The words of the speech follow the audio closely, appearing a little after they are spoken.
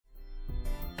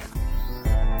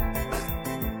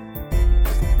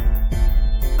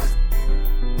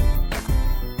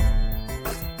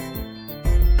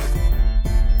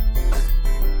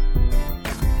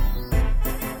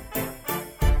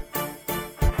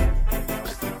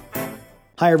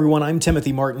Hi, everyone. I'm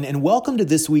Timothy Martin, and welcome to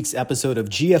this week's episode of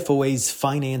GFOA's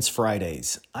Finance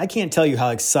Fridays. I can't tell you how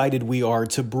excited we are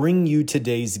to bring you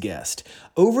today's guest.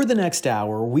 Over the next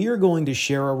hour, we are going to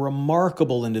share a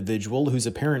remarkable individual whose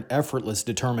apparent effortless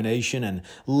determination and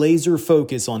laser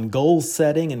focus on goal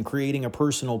setting and creating a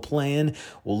personal plan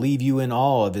will leave you in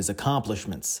awe of his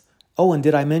accomplishments. Oh, and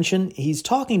did I mention, he's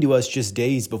talking to us just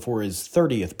days before his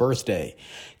 30th birthday.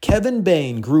 Kevin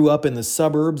Bain grew up in the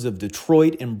suburbs of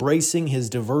Detroit, embracing his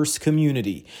diverse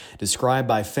community. Described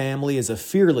by family as a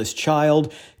fearless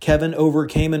child, Kevin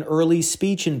overcame an early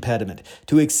speech impediment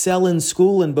to excel in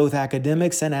school in both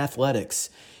academics and athletics.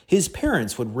 His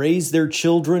parents would raise their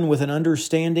children with an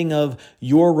understanding of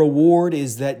your reward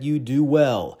is that you do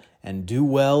well, and do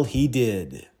well he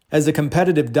did. As a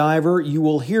competitive diver, you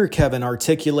will hear Kevin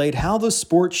articulate how the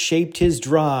sport shaped his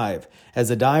drive. As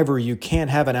a diver, you can't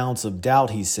have an ounce of doubt,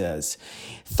 he says.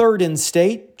 Third in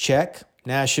state, check.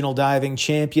 National diving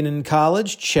champion in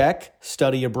college, check.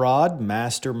 Study abroad,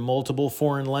 master multiple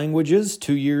foreign languages,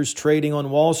 2 years trading on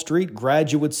Wall Street,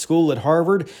 graduate school at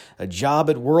Harvard, a job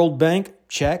at World Bank,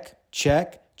 check,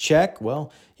 check, check.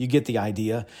 Well, you get the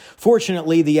idea.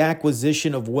 Fortunately, the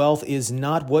acquisition of wealth is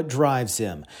not what drives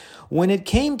him. When it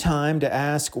came time to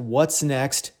ask what's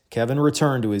next, Kevin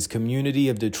returned to his community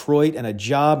of Detroit and a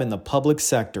job in the public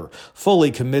sector, fully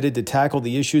committed to tackle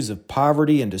the issues of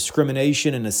poverty and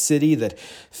discrimination in a city that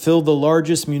filled the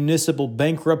largest municipal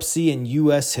bankruptcy in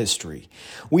U.S. history.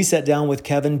 We sat down with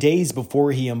Kevin days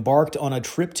before he embarked on a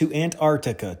trip to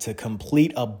Antarctica to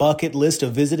complete a bucket list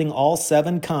of visiting all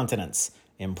 7 continents.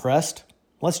 Impressed?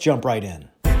 Let's jump right in.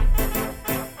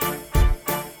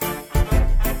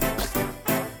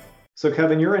 So,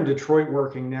 Kevin, you're in Detroit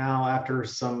working now after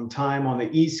some time on the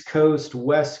East Coast,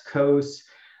 West Coast.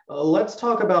 Let's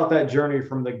talk about that journey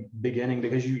from the beginning,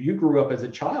 because you grew up as a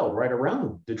child right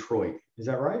around Detroit. Is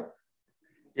that right?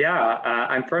 Yeah,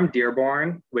 I'm from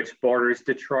Dearborn, which borders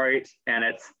Detroit, and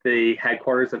it's the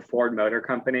headquarters of Ford Motor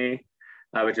Company,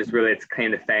 which is really its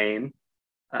claim to fame.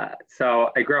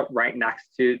 So I grew up right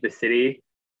next to the city.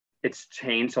 It's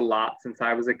changed a lot since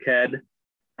I was a kid,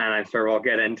 and I'm sure we'll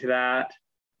get into that.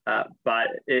 But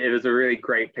it was a really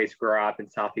great place to grow up in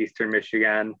southeastern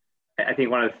Michigan. I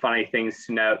think one of the funny things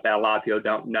to note that a lot of people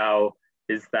don't know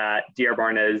is that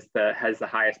Dearborn has the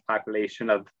highest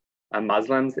population of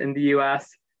Muslims in the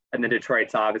US, and then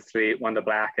Detroit's obviously one of the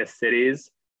blackest cities.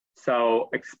 So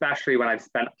especially when I've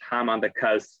spent time on the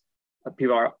coast,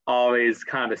 people are always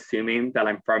kind of assuming that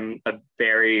I'm from a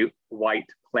very white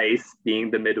place,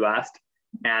 being the Midwest,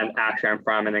 and actually I'm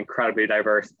from an incredibly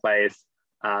diverse place,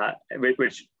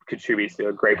 which contributes to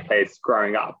a great place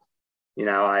growing up. You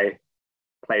know, I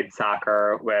played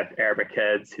soccer with Arabic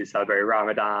kids who celebrate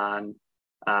Ramadan.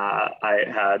 I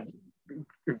had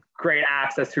great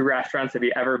access to restaurants. If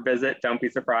you ever visit, don't be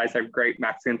surprised. I have great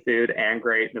Mexican food and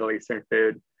great Middle Eastern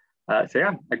food. So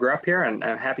yeah, I grew up here and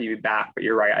I'm happy to be back, but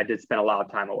you're right, I did spend a lot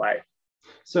of time away.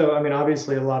 So, I mean,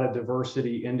 obviously a lot of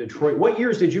diversity in Detroit. What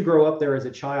years did you grow up there as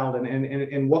a child,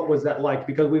 and what was that like?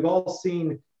 Because we've all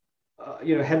seen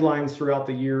headlines throughout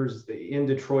the years in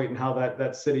Detroit and how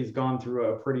that city's gone through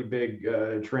a pretty big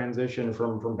transition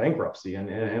from bankruptcy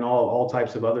and all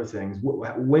types of other things.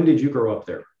 When did you grow up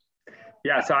there?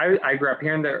 Yeah, so I grew up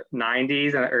here in the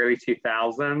 90s and the early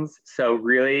 2000s. So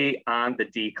really on the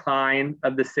decline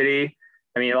of the city.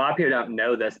 I mean, a lot of people don't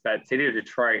know this, but the city of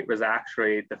Detroit was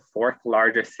actually the 4th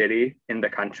largest city in the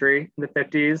country in the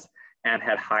 50s and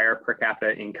had higher per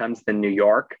capita incomes than New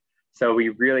York. So we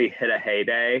really hit a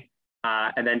heyday.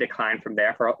 And then declined from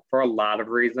there for a lot of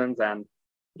reasons. And,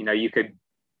 you know, you could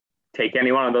take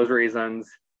any one of those reasons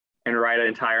and write an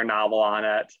entire novel on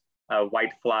it.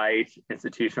 White flight,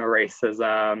 institutional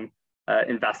racism,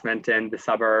 investment in the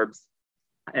suburbs,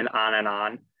 and on and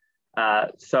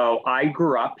on. So I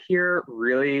grew up here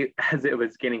really as it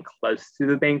was getting close to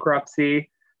the bankruptcy,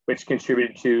 which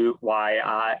contributed to why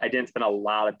I didn't spend a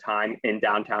lot of time in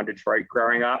downtown Detroit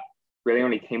growing up. Really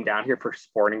only came down here for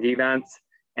sporting events.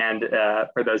 And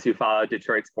for those who follow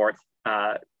Detroit sports,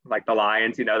 like the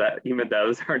Lions, you know that even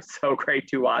those aren't so great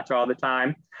to watch all the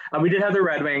time. We did have the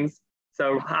Red Wings,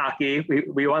 so hockey.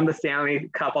 We won the Stanley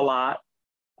Cup a lot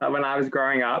when I was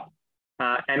growing up.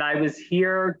 And I was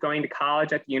here going to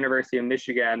college at the University of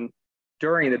Michigan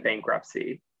during the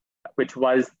bankruptcy, which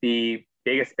was the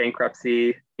biggest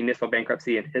municipal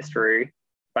bankruptcy in history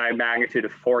by a magnitude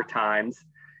of 4 times.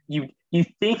 You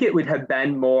think it would have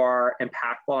been more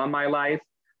impactful on my life.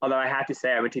 Although I have to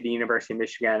say, I went to the University of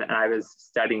Michigan and I was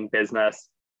studying business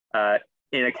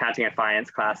in accounting and finance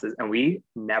classes, and we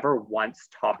never once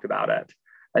talked about it.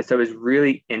 So it was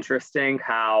really interesting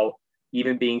how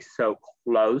even being so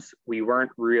close, we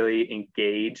weren't really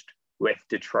engaged with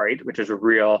Detroit, which is a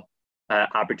real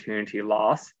opportunity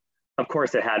loss. Of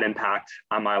course, it had impact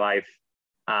on my life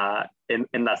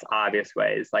in less obvious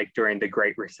ways, like during the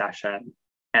Great Recession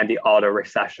and the auto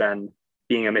recession.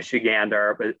 Being a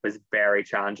Michigander was very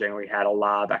challenging. We had a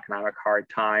lot of economic hard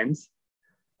times.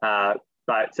 But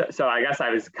I guess I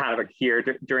was kind of here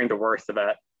during the worst of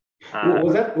it.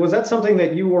 Was that something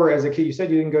that you were as a kid? You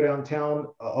said you didn't go downtown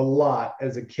a lot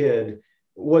as a kid.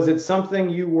 Was it something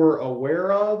you were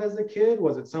aware of as a kid?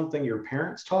 Was it something your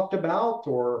parents talked about,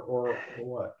 or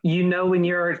what? When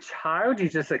you're a child, you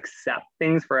just accept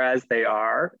things for as they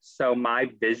are. So my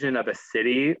vision of a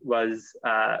city was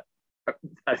a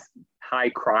high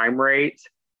crime rate,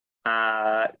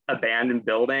 abandoned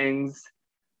buildings,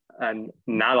 and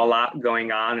not a lot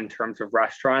going on in terms of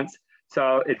restaurants.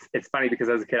 So it's funny because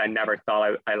as a kid, I never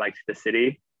thought I liked the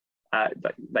city.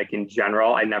 Like in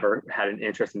general, I never had an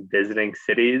interest in visiting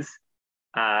cities.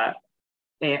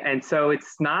 And so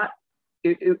it's not,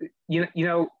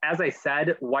 as I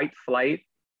said, white flight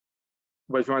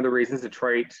was one of the reasons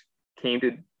Detroit came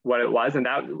to what it was. And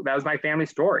that was my family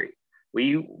story.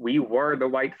 We were the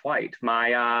white flight.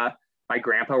 My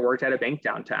grandpa worked at a bank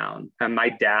downtown, and my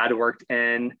dad worked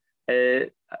in a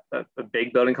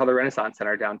big building called the Renaissance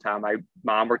Center downtown. My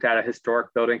mom worked at a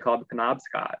historic building called the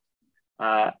Penobscot.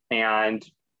 And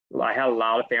I had a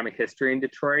lot of family history in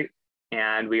Detroit,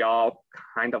 and we all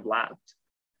kind of left.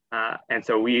 And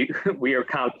so we are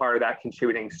kind of part of that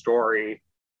contributing story.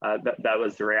 That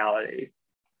was the reality.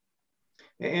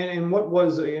 And what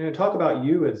was, talk about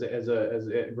you as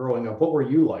growing up. What were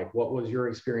you like? What was your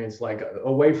experience like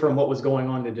away from what was going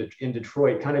on in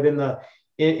Detroit, kind of in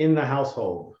the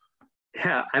household?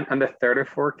 Yeah, I'm the third of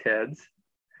four kids.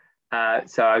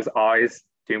 So I was always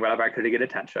doing whatever I could to get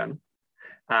attention.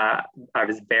 I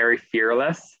was very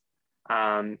fearless.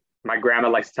 My grandma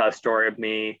likes to tell a story of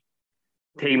me.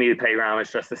 Taking me to the playground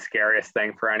was just the scariest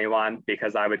thing for anyone,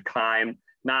 because I would climb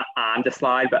not on the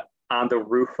slide, but on the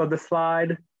roof of the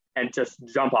slide and just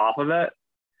jump off of it.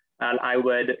 And I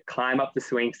would climb up the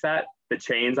swing set, the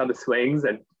chains on the swings,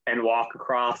 and walk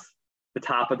across the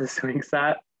top of the swing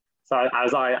set. So I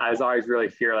was always really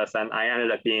fearless, and I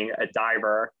ended up being a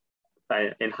diver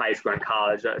in high school and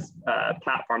college, a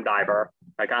platform diver,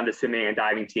 like on the swimming and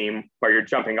diving team where you're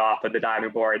jumping off of the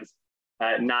diving boards,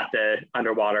 not the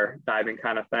underwater diving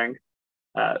kind of thing.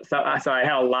 So I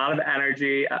had a lot of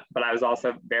energy, but I was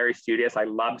also very studious. I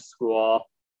loved school.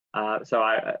 So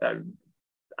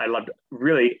I loved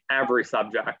really every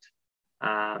subject.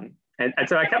 And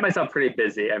so I kept myself pretty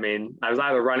busy. I mean, I was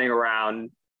either running around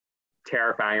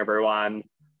terrifying everyone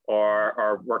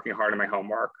or working hard on my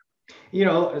homework.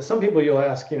 Some people you'll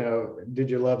ask, did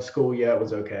you love school? Yeah, it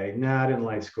was okay. Nah, I didn't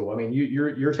like school. I mean,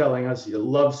 you're telling us you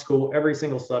love school, every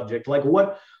single subject. Like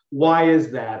why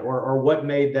is that? Or what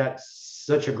made that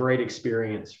such a great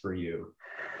experience for you?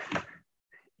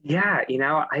 Yeah,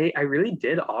 I really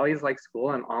did always like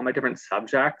school and all my different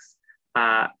subjects.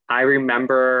 I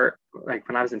remember like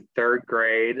when I was in third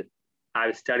grade, I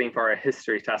was studying for a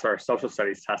history test, or a social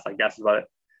studies test, I guess is what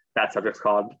that subject's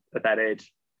called at that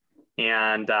age.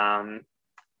 And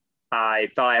I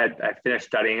thought I finished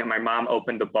studying, and my mom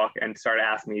opened the book and started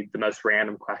asking me the most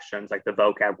random questions, like the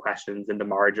vocab questions in the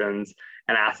margins,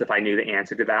 and asked if I knew the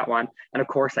answer to that one. And of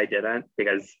course I didn't,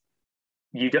 because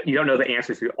you don't know the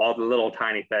answers to all the little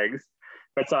tiny things.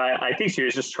 But so I think she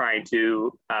was just trying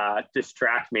to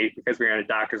distract me, because we were in a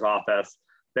doctor's office.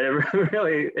 But it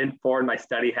really informed my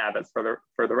study habits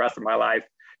for the rest of my life,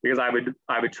 because I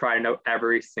would try to know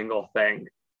every single thing.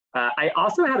 I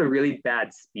also had a really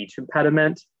bad speech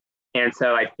impediment. And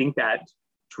so I think that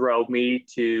drove me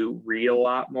to read a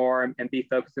lot more and be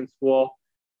focused in school.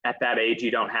 At that age,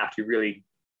 you don't have to really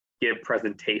give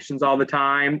presentations all the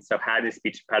time. So having a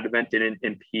speech impediment didn't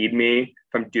impede me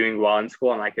from doing well in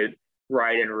school, and I could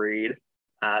write and read.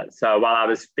 So while I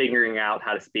was figuring out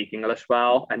how to speak English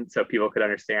well, and so people could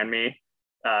understand me,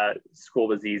 school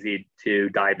was easy to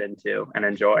dive into and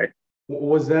enjoy.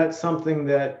 Was that something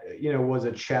that, was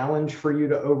a challenge for you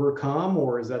to overcome,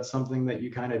 or is that something that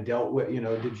you kind of dealt with?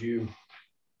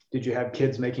 Did you have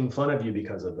kids making fun of you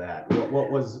because of that? What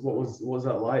was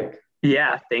that like?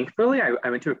 Yeah, thankfully, I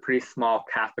went to a pretty small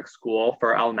Catholic school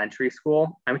for elementary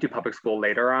school. I went to public school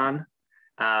later on.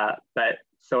 But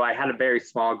so I had a very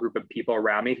small group of people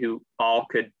around me who all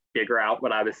could figure out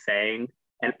what I was saying.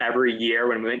 And every year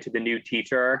when we went to the new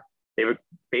teacher, they would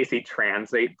basically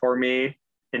translate for me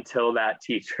until that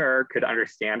teacher could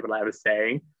understand what I was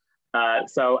saying.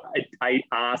 So I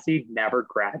honestly never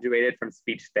graduated from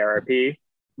speech therapy.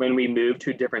 When we moved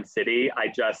to a different city, I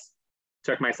just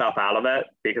took myself out of it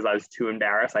because I was too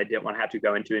embarrassed. I didn't want to have to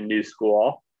go into a new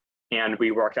school, and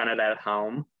we worked on it at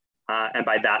home. And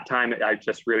by that time, I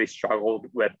just really struggled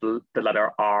with the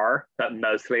letter R, but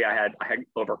mostly I had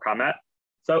overcome it.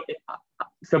 So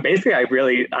basically, I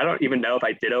don't even know if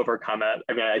I did overcome it.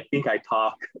 I mean, I think I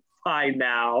talk fine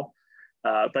now,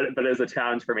 but it was a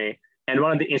challenge for me. And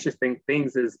one of the interesting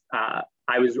things is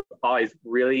I was always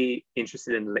really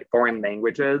interested in foreign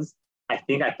languages. I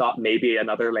think I thought maybe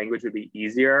another language would be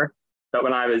easier. But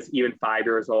when I was even 5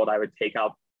 years old, I would take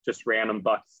out just random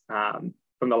books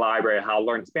from the library, how to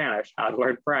learn Spanish, how to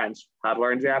learn French, how to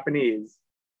learn Japanese.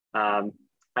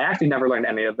 I actually never learned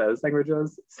any of those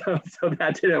languages, so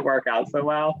that didn't work out so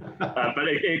well. But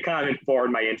it kind of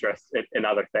informed my interest in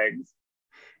other things.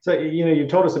 So, you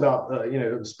told us about,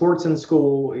 sports in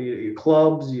school,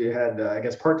 clubs, you had, I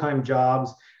guess, part-time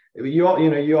jobs. You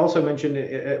also mentioned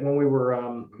it when we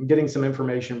were getting some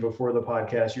information before the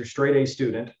podcast, you're straight A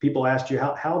student. People asked you,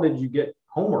 how did you get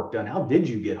homework done? How did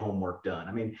you get homework done?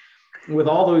 I mean, with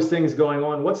all those things going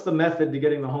on, what's the method to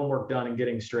getting the homework done and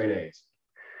getting straight A's?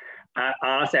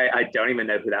 Honestly, I don't even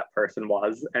know who that person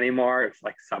was anymore. It's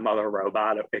like some other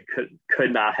robot. It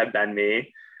could not have been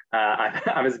me.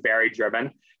 I was very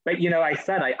driven. But, I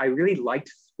said I really liked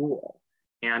school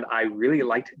and I really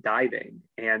liked diving.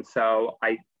 And so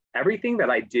everything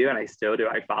that I do, and I still do,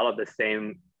 I follow the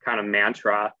same kind of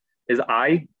mantra, is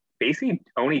I basically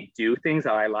only do things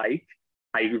that I like.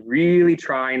 I really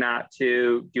try not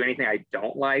to do anything I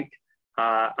don't like.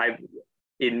 I'm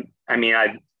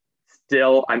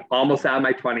almost out of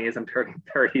my 20s. I'm turning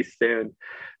 30 soon,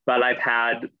 but I've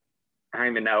had, I don't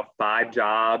even know, 5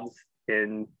 jobs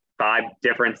in 5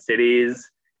 different cities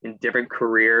in different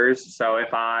careers. So if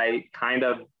I kind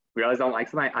of realize I don't like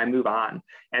something, I move on.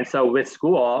 And so with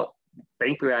school,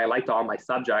 thankfully, I liked all my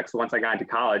subjects. Once I got into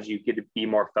college, you get to be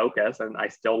more focused, and I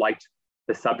still liked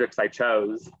the subjects I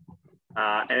chose.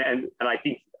 And I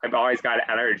think I've always got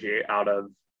energy out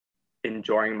of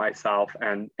enjoying myself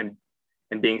and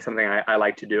being something I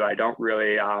like to do. I don't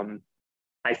really,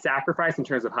 I sacrifice in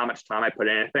terms of how much time I put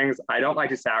into things. I don't like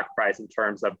to sacrifice in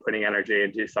terms of putting energy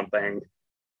into something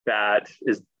that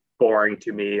is boring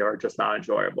to me or just not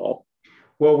enjoyable.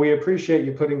 Well, we appreciate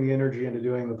you putting the energy into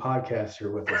doing the podcast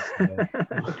here with us today.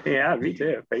 Yeah, me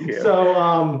too. Thank you.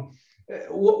 So,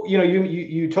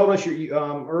 you told us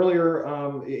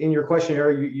earlier in your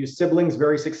questionnaire, you siblings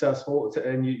very successful,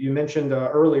 and you mentioned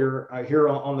earlier here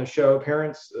on the show,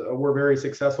 parents were very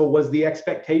successful. Was the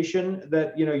expectation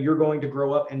that you're going to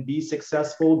grow up and be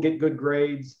successful, get good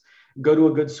grades, go to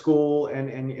a good school,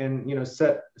 and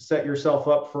set yourself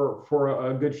up for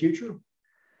a good future?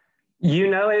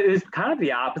 It was kind of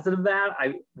the opposite of that.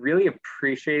 I really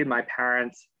appreciated my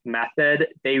parents' method.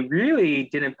 They really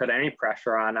didn't put any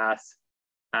pressure on us.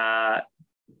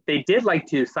 They did like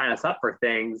to sign us up for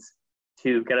things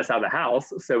to get us out of the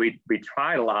house. So we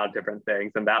tried a lot of different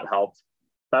things, and that helped.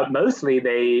 But mostly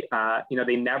they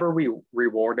never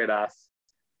rewarded us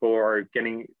for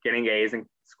getting A's in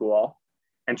school.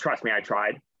 And trust me, I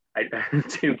tried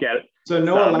to get. So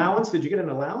no allowance? Did you get an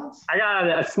allowance? I got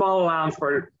a small allowance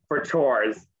for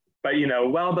chores, but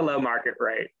well below market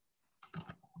rate.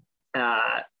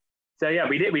 So yeah,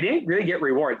 we didn't really get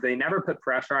rewards. They never put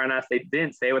pressure on us. They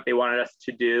didn't say what they wanted us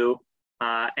to do.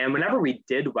 And whenever we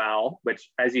did well, which,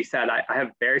 as you said, I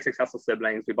have very successful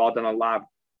siblings. We've all done a lot of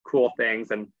cool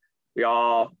things, and we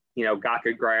all got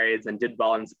good grades and did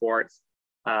well in sports.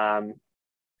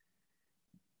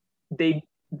 They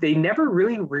never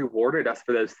really rewarded us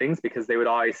for those things, because they would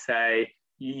always say,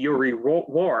 your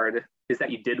reward is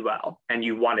that you did well and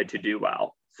you wanted to do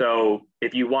well. So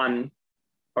if you won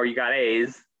or you got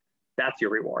A's, that's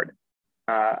your reward,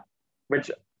 which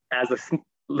as a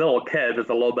little kid is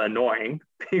a little bit annoying,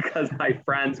 because my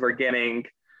friends were getting,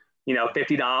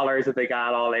 $50 if they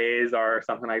got all A's or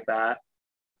something like that.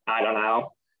 I don't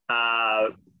know.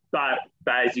 But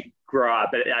as you grow up,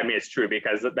 it's true,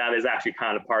 because that is actually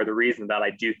kind of part of the reason that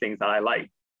I do things that I like,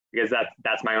 because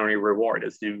that's my only reward,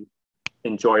 is to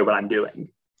enjoy what I'm doing.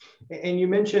 And you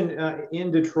mentioned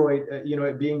in Detroit,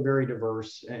 it being very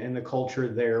diverse and the culture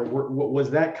there. Was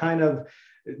that kind of,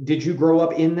 did you grow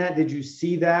up in that? Did you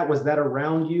see that? Was that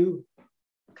around you?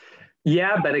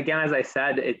 Yeah, but again, as I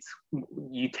said,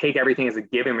 you take everything as a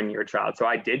given when you're a child. So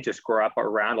I did just grow up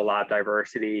around a lot of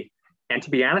diversity. And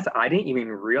to be honest, I didn't even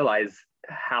realize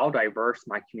how diverse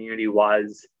my community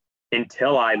was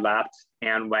until I left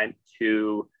and went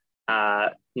to,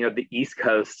 the East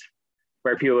Coast,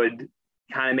 where people would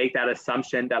kind of make that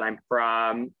assumption that I'm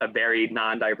from a very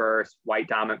non-diverse, white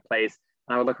dominant place.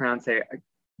 And I would look around and say,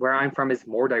 where I'm from is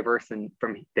more diverse than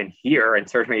here, and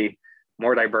certainly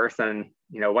more diverse than,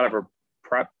 whatever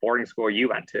prep boarding school you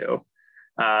went to.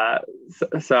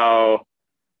 So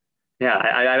yeah,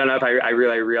 I don't know if I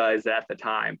really realized that at the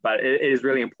time, but it is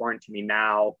really important to me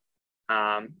now,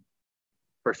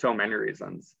 for so many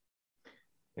reasons.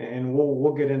 And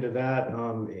we'll get into that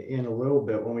in a little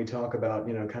bit when we talk about,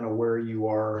 kind of where you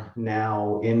are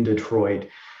now in Detroit.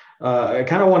 I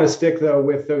kind of want to stick though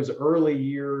with those early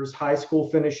years, high school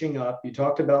finishing up. You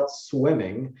talked about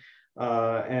swimming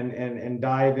and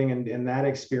diving and that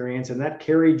experience, and that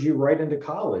carried you right into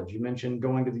college. You mentioned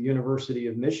going to the University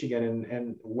of Michigan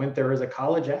and went there as a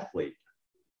college athlete.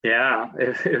 Yeah,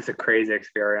 it was a crazy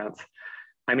experience.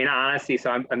 I mean, honestly,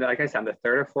 so I'm like I said, I'm the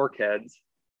third of four kids.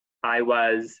 I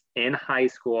was in high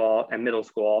school and middle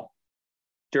school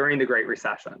during the Great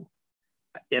Recession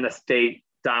in a state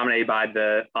dominated by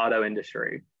the auto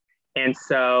industry. And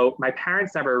so my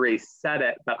parents never really said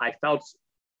it, but I felt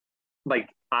like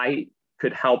I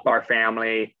could help our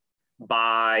family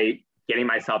by getting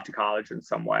myself to college in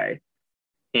some way.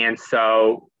 And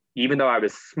so even though I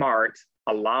was smart,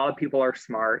 a lot of people are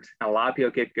smart and a lot of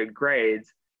people get good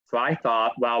grades. So I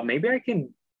thought, well, maybe I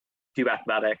can do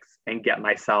athletics and get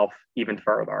myself even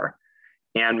further.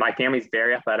 And my family's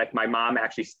very athletic. My mom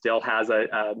actually still has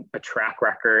a track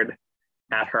record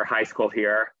at her high school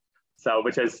here. So,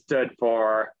 which has stood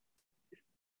for,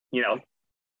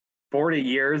 40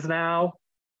 years now.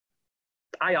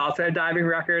 I also have diving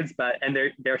records, and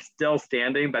they're still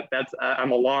standing, but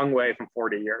I'm a long way from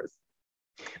 40 years.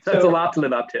 So it's a lot to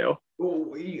live up to.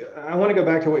 I want to go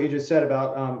back to what you just said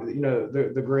about,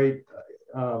 the great,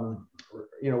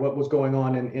 what was going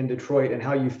on in Detroit and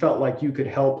how you felt like you could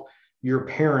help your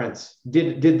parents.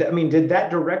 Did that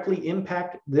directly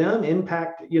impact them,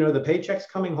 the paychecks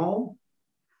coming home?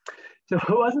 So it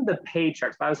wasn't the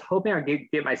paychecks, but I was hoping I'd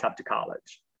get myself to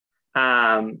college.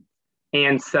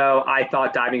 And so I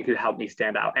thought diving could help me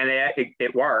stand out, and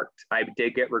it worked. I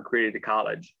did get recruited to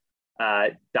college.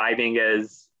 Diving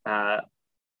is a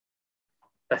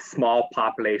small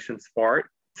population sport,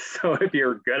 so if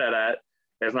you're good at it,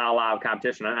 there's not a lot of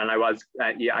competition. And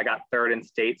I got third in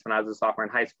states when I was a sophomore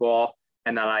in high school,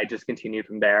 and then I just continued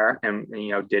from there, and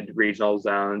did regional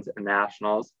zones and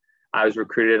nationals. I was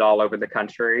recruited all over the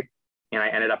country, and I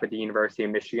ended up at the University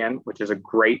of Michigan, which is a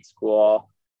great school.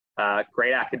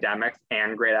 Great academics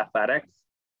and great athletics.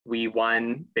 We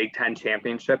won Big Ten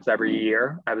championships every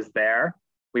year I was there.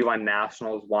 We won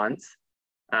nationals once.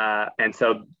 And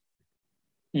so,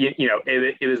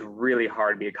 it was really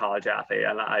hard to be a college athlete.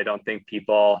 And I don't think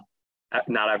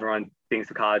not everyone thinks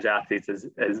of college athletes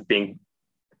as being,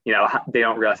 they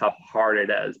don't realize how hard it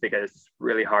is, because it's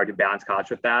really hard to balance college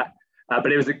with that.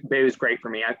 But it was great for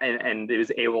me. And it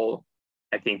was able,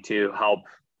 I think, to help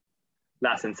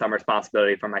lessen some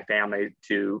responsibility for my family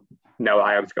to know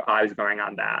I was going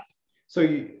on that.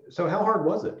 So how hard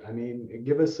was it? I mean,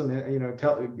 give us some,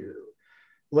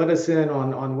 let us in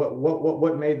on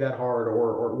what made that hard,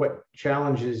 or what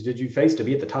challenges did you face to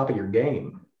be at the top of your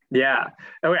game? Yeah.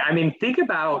 I mean, think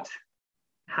about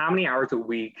how many hours a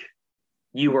week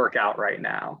you work out right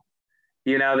now.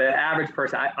 The average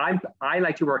person, I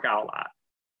like to work out a lot,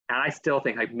 and I still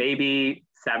think like maybe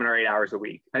 7 or 8 hours a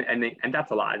week. And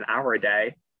that's a lot, an hour a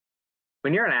day.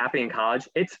 When you're an athlete in college,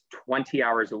 it's 20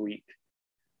 hours a week,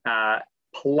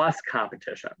 plus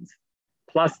competitions,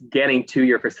 plus getting to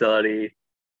your facility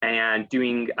and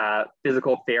doing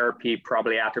physical therapy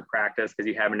probably after practice because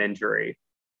you have an injury.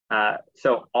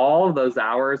 So all of those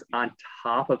hours on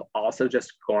top of also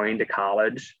just going to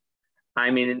college, I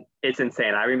mean, it's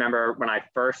insane. I remember when I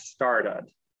first started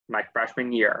my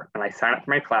freshman year, and I signed up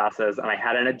for my classes, and I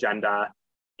had an agenda,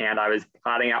 and I was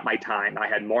plotting out my time. I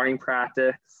had morning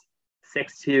practice,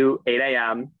 6 to 8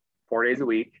 a.m., 4 days a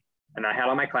week. And I had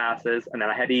all my classes, and then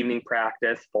I had evening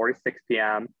practice, 4 to 6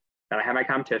 p.m. Then I had my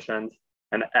competitions,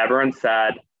 and everyone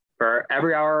said, for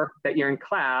every hour that you're in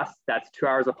class, that's 2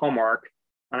 hours of homework.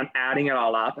 And I'm adding it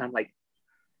all up, and I'm like,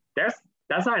 that's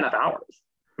not enough hours.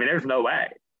 I mean, there's no way.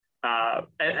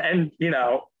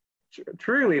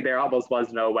 Truly, there almost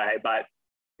was no way. But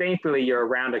thankfully, you're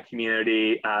around a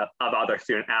community of other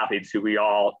student athletes who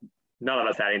none of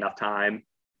us had enough time.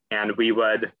 And we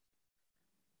would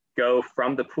go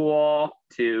from the pool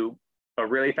to a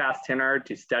really fast dinner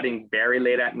to studying very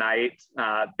late at night,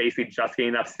 basically just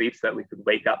getting enough sleep so that we could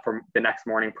wake up for the next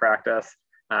morning practice.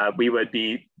 We would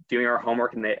be doing our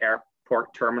homework in the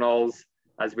airport terminals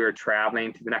as we were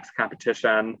traveling to the next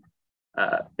competition.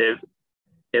 It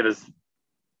was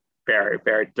very,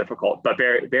 very difficult, but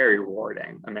very, very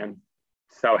rewarding. I mean,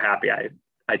 so happy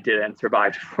I did and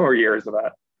survived 4 years of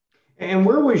it. And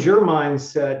where was your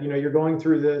mindset? You're going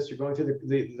through this, you're going through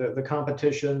the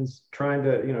competitions, trying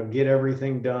to, get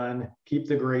everything done, keep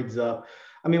the grades up.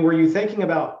 I mean, were you thinking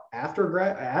about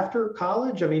after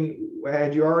college? I mean,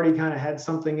 had you already kind of had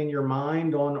something in your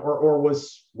mind on, or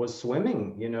was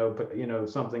swimming,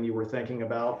 something you were thinking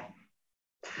about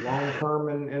long term,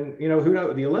 and who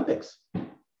knows, the Olympics?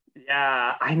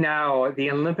 Yeah, I know.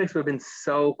 The Olympics would have been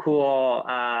so cool.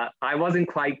 I wasn't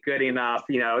quite good enough.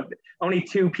 Only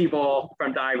two people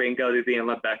from diving go to the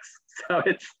Olympics. So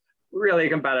it's really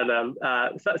competitive.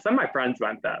 Some of my friends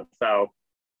went though. So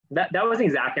that wasn't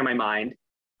exactly in my mind.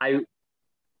 I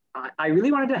I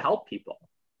really wanted to help people.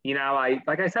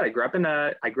 Like I said, I grew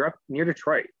up near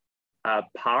Detroit.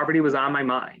 Poverty was on my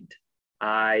mind.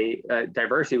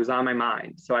 Diversity was on my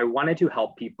mind. So I wanted to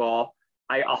help people.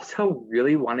 I also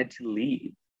really wanted to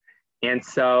leave. And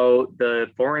so the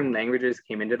foreign languages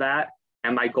came into that.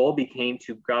 And my goal became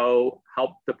to go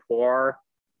help the poor,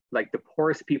 like the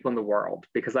poorest people in the world,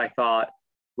 because I thought,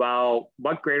 well,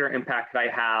 what greater impact could I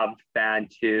have than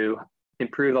to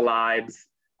improve the lives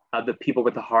of the people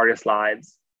with the hardest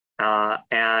lives?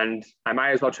 And I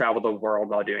might as well travel the world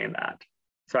while doing that.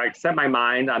 So I set my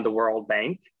mind on the World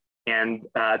Bank, and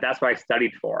that's what I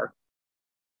studied for.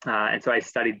 And so I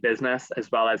studied business as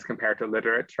well as comparative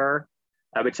literature,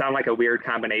 which sounded like a weird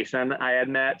combination, I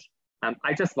admit.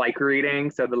 I just like reading,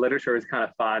 so the literature is kind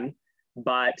of fun.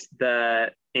 But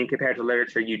in comparative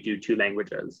literature, you do two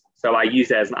languages. So I use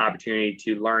it as an opportunity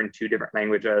to learn two different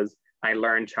languages. I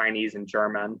learned Chinese and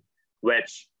German,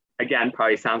 which again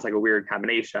probably sounds like a weird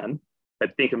combination.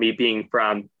 But think of me being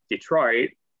from Detroit,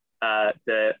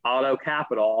 the auto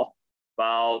capital.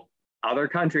 Well, other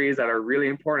countries that are really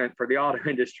important for the auto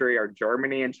industry are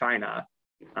Germany and China.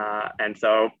 And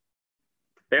so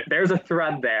there's a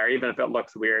thread there, even if it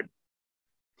looks weird.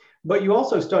 But you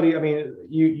also studied, I mean,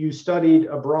 you studied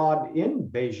abroad in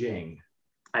Beijing.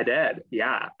 I did,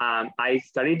 yeah. I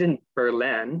studied in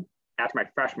Berlin after my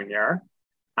freshman year.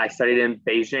 I studied in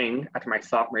Beijing after my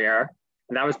sophomore year.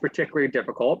 And that was particularly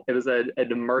difficult. It was an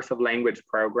immersive language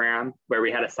program where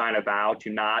we had to sign a vow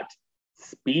to not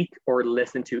speak or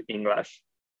listen to English,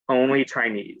 only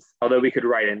Chinese, although we could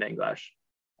write in English.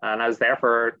 And I was there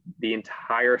for the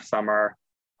entire summer.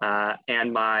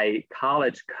 And my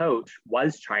college coach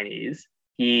was Chinese.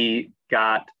 He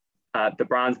got the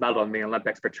bronze medal in the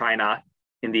Olympics for China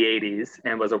in the 80s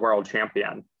and was a world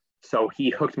champion. So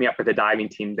he hooked me up with the diving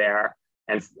team there.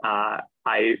 And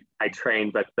I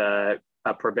trained with the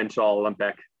provincial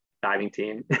Olympic diving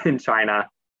team in China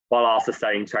while also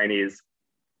studying Chinese,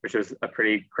 which was a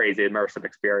pretty crazy immersive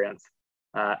experience.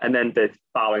 And then the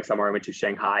following summer, I went to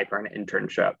Shanghai for an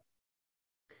internship.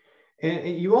 And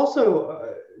you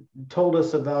also told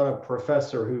us about a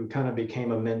professor who kind of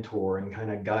became a mentor and kind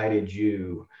of guided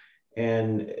you.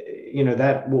 And,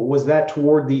 that was that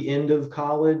toward the end of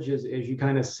college as you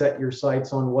kind of set your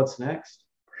sights on what's next?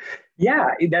 Yeah,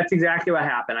 that's exactly what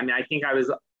happened. I mean, I think I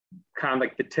was kind of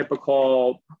like the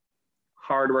typical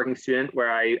hardworking student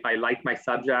where I liked my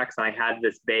subjects and I had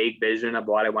this vague vision of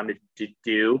what I wanted to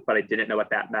do, but I didn't know what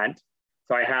that meant.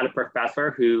 So I had a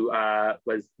professor who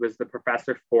was the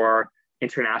professor for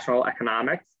international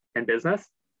economics and business.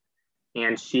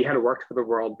 And she had worked for the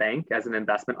World Bank as an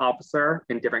investment officer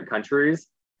in different countries.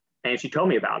 And she told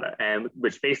me about it, and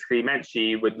which basically meant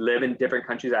she would live in different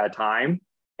countries at a time,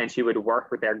 and she would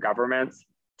work with their governments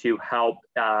to help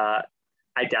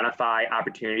identify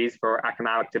opportunities for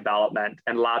economic development.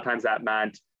 And a lot of times that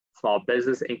meant small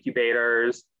business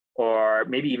incubators, or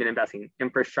maybe even investing in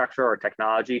infrastructure or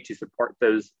technology to support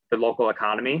the local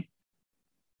economy.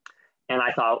 And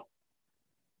I thought,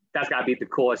 that's got to be the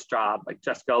coolest job. Like,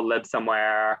 just go live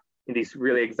somewhere in these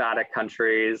really exotic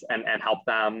countries and help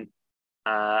them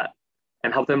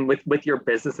with your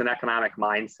business and economic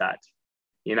mindset,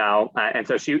 And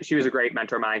so she was a great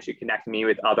mentor of mine. She connected me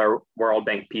with other World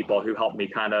Bank people who helped me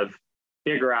kind of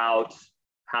figure out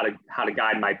how to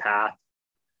guide my path.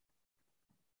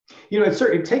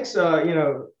 It takes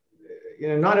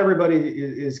not everybody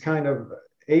is kind of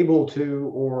able to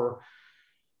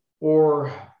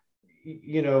or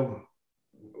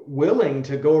willing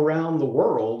to go around the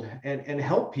world and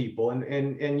help people.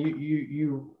 And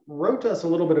you wrote to us a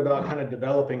little bit about kind of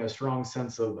developing a strong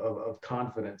sense of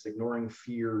confidence, ignoring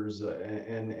fears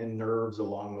and nerves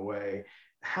along the way.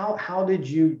 How did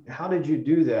you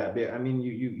do that? I mean,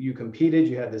 you competed,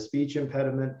 you had the speech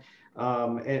impediment,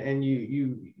 and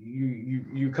you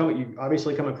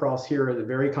obviously come across here as a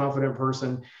very confident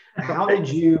person. How did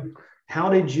you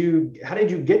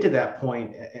get to that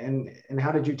point, and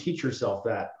how did you teach yourself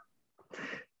that?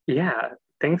 Yeah,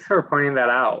 Thanks for pointing that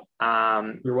out.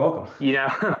 You're welcome.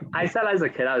 I said as a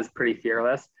kid I was pretty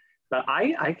fearless, but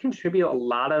I contribute a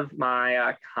lot of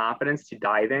my confidence to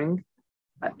diving.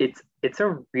 It's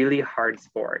a really hard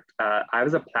sport. I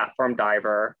was a platform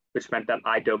diver, which meant that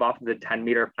I dove off of the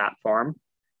 10-meter platform.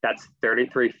 That's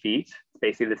 33 feet. It's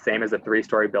basically the same as a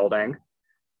 3-story building.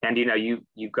 And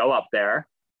you go up there.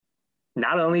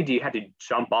 Not only do you have to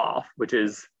jump off, which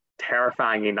is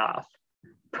terrifying enough,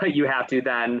 but you have to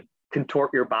then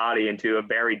contort your body into a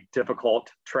very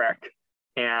difficult trick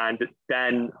and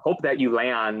then hope that you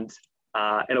land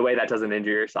in a way that doesn't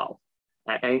injure yourself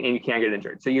and you can't get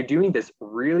injured. So you're doing this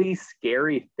really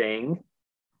scary thing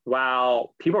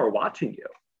while people are watching you.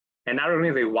 And not only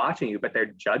are they watching you, but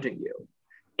they're judging you.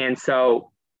 And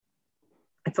so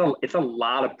it's a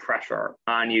lot of pressure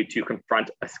on you to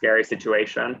confront a scary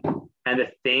situation. And the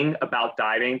thing about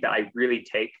diving that I really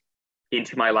take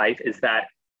into my life is that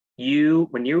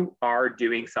when you are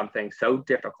doing something so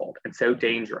difficult and so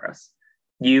dangerous,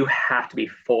 you have to be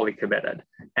fully committed,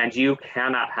 and you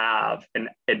cannot have an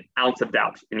ounce of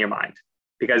doubt in your mind,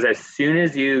 because as soon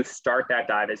as you start that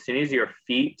dive, as soon as your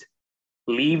feet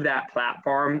leave that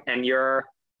platform and you're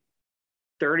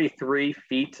 33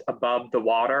 feet above the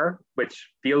water, which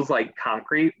feels like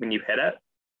concrete when you hit it,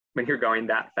 when you're going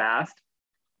that fast,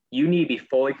 you need to be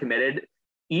fully committed.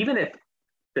 Even if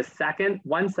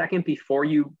 1 second before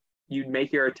you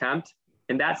make your attempt,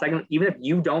 in that second, even if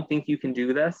you don't think you can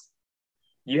do this,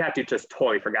 you have to just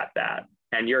totally forget that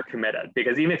and you're committed.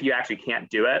 Because even if you actually can't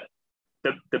do it,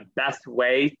 the best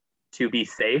way to be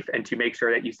safe and to make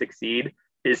sure that you succeed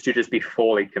is to just be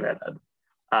fully committed.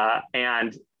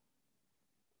 And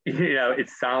it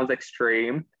sounds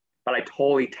extreme, but I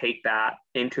totally take that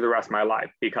into the rest of my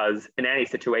life, because in any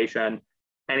situation,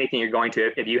 anything you're going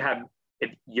to,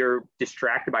 if you're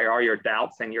distracted by all your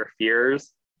doubts and your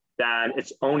fears, then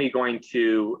it's only going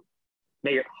to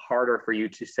make it harder for you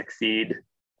to succeed.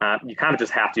 You kind of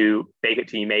just have to fake it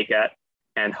till you make it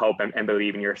and hope and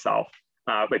believe in yourself,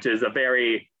 which is a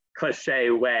very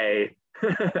cliche way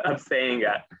of saying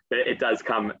it, but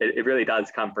it really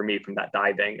does come for me from that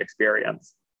diving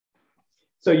experience.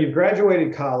 So you've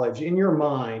graduated college. In your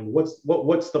mind, what's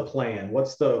the plan?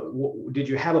 Did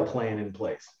you have a plan in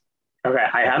place? Okay,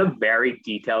 I had a very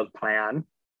detailed plan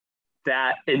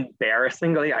that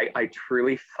embarrassingly I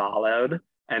truly followed,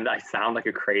 and I sound like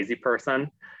a crazy person.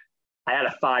 I had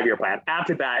a 5-year plan.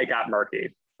 After that, it got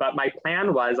murky. But my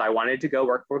plan was I wanted to go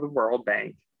work for the World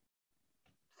Bank.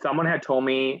 Someone had told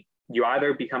me you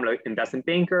either become an investment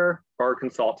banker or a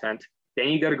consultant, then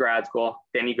you go to grad school,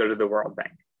 then you go to the World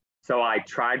Bank. So I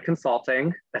tried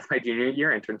consulting. That's my junior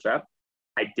year internship.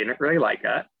 I didn't really like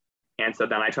it. And so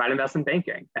then I tried investment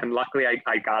banking. And luckily,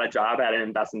 I got a job at an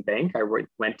investment bank. I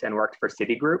went and worked for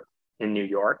Citigroup in New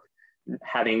York,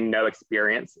 having no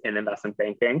experience in investment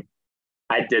banking.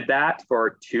 I did that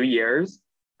for 2 years.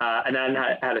 And then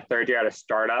I had a third year at a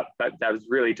startup, but that was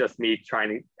really just me trying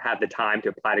to have the time to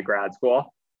apply to grad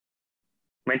school.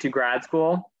 Went to grad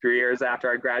school 3 years after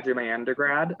I graduated my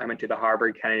undergrad. I went to the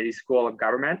Harvard Kennedy School of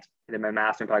Government and did my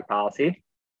master in public policy.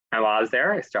 And while I was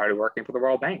there, I started working for the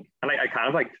World Bank. And I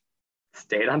kind of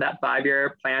stayed on that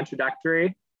 5-year plan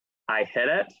trajectory. I hit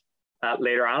it.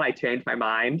 Later on, I changed my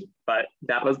mind, but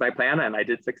that was my plan and I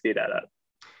did succeed at it.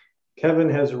 Kevin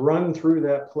has run through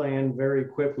that plan very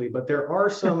quickly, but there are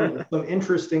some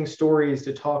interesting stories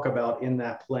to talk about in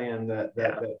that plan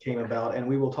that came about, and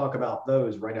we will talk about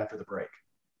those right after the break.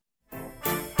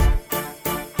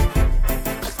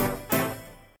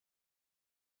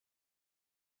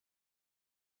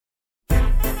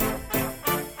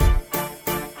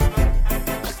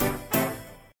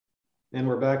 And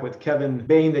we're back with Kevin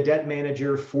Bain, the debt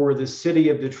manager for the city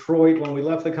of Detroit. When we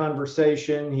left the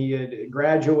conversation, he had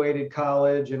graduated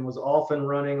college and was off and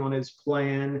running on his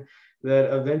plan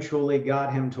that eventually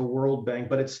got him to World Bank.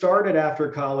 But it started after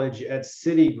college at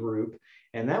Citigroup,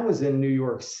 and that was in New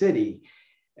York City.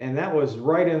 And that was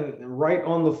right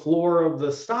on the floor of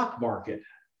the stock market.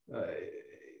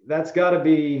 That's got to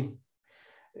be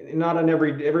not on a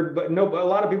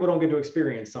lot of people don't get to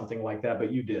experience something like that,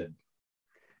 but you did.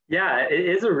 Yeah, it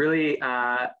is a really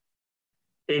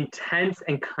intense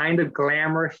and kind of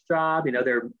glamorous job.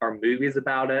 There are movies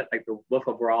about it, like The Wolf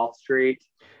of Wall Street.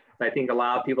 I think a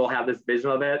lot of people have this vision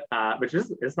of it, which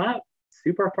is it's not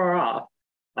super far off.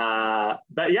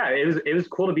 But yeah, it was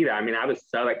cool to be there. I mean, I was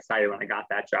so excited when I got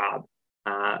that job.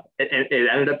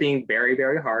 It ended up being very,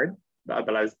 very hard,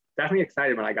 but I was definitely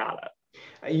excited when I got it.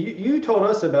 You told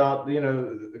us about,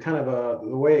 kind of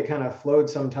the way it kind of flowed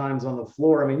sometimes on the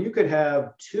floor. I mean, you could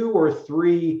have 2 or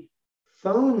 3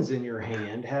 phones in your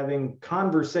hand, having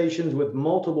conversations with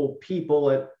multiple people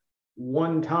at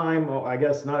one time, well, I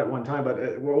guess not at one time,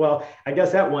 but well, I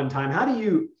guess at one time, how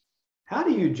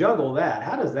do you juggle that?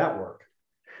 How does that work?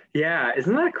 Yeah,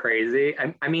 isn't that crazy?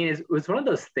 I mean, it was one of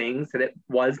those things that it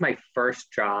was my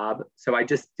first job. So I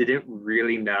just didn't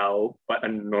really know what a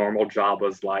normal job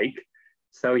was like.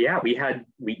 So yeah, we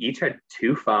each had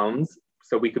two phones,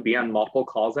 so we could be on multiple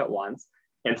calls at once.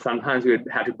 And sometimes we would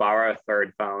have to borrow a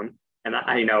third phone. And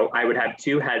I would have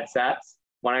two headsets,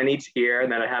 one on each ear,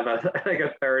 and then I'd have a like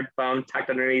a third phone tucked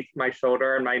underneath my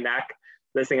shoulder and my neck,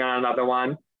 listening on another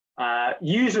one.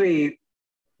 Usually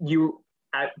you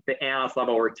at the analyst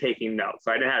level were taking notes.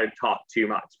 So I didn't have to talk too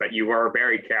much, but you were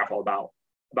very careful about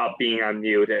being on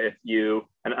mute if you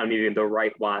and unmuting the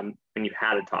right one and you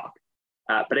had to talk.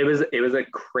 But it was a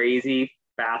crazy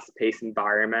fast-paced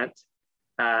environment.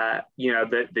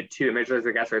 The two images,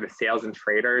 I guess, are the sales and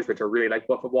traders, which are really like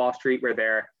Wolf of Wall Street, where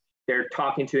they're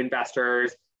talking to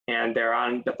investors and they're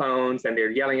on the phones and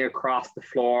they're yelling across the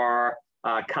floor,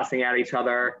 cussing at each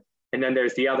other. And then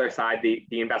there's the other side, the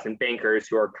investment bankers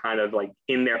who are kind of like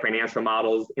in their financial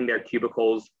models, in their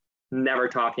cubicles, never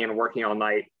talking and working all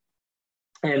night.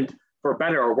 And for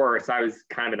better or worse, I was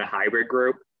kind of in a hybrid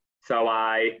group. So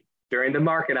during the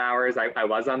market hours, I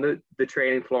was on the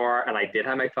trading floor and I did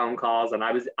have my phone calls and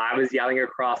I was yelling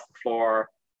across the floor.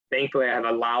 Thankfully, I have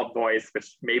a loud voice,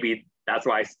 which maybe that's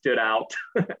why I stood out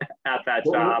at that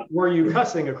job. Were you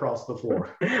cussing across the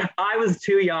floor? I was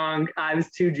too young. I was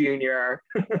too junior,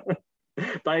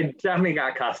 but I definitely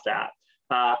got cussed at.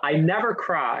 I never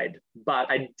cried, but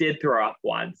I did throw up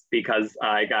once because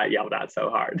I got yelled at so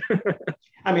hard.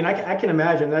 I mean, I can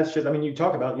imagine that's just, I mean, you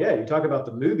talk about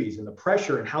the movies and the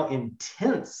pressure and how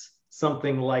intense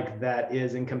something like that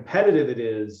is and competitive it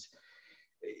is.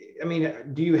 I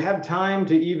mean, do you have time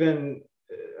to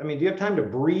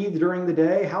breathe during the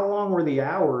day? How long were the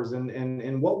hours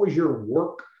and what was your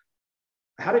work?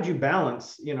 How did you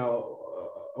balance,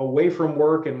 away from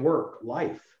work and work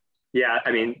life? Yeah,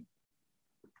 I mean,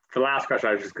 the last question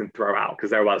I was just going to throw out because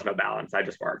there was no balance. I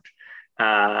just worked.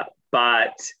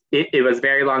 But it was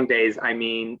very long days. I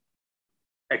mean,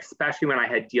 especially when I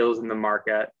had deals in the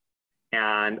market.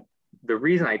 And the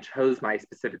reason I chose my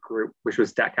specific group, which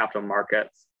was debt capital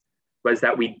markets, was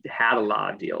that we had a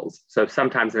lot of deals. So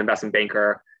sometimes an investment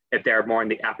banker, if they're more on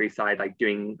the equity side, like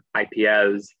doing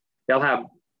IPOs, they'll have,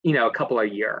 a couple a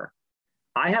year.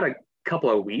 I had a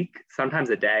couple a week, sometimes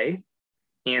a day.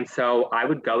 And so I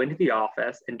would go into the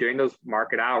office and during those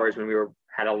market hours when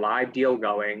had a live deal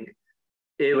going,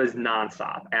 it was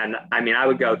nonstop. And I mean, I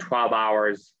would go 12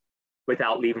 hours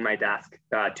without leaving my desk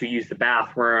to use the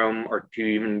bathroom or to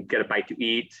even get a bite to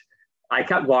eat. I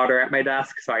kept water at my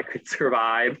desk so I could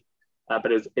survive,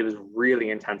 but it was really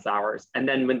intense hours. And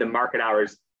then when the market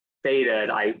hours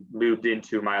faded, I moved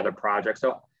into my other projects.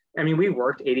 So, I mean, we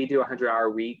worked 80 to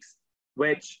 100-hour weeks,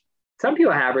 which some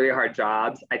people have really hard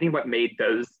jobs. I think what made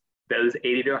those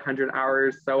 80 to 100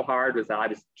 hours so hard was that I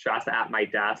was just at my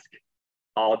desk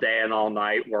all day and all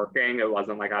night working. It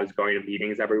wasn't like I was going to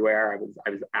meetings everywhere. I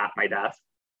was at my desk,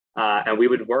 and we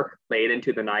would work late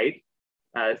into the night.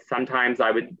 Sometimes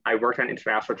I worked on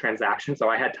international transactions, so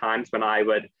I had times when I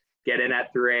would get in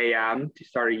at 3 a.m. to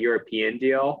start a European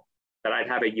deal, that I'd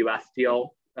have a U.S.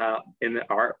 deal in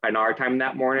our time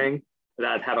that morning,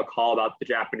 that I'd have a call about the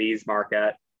Japanese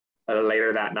market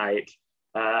later that night.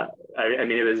 I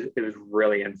mean, it was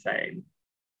really insane.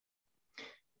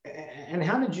 And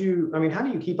how do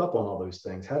you keep up on all those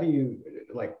things? How do you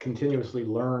continuously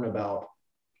learn about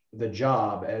the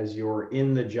job as you're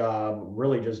in the job,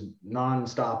 really just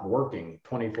nonstop working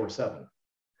 24/7?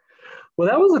 Well,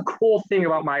 that was a cool thing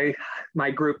about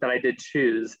my group that I did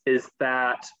choose, is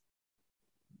that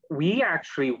we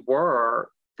actually were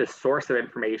the source of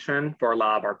information for a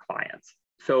lot of our clients.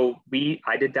 So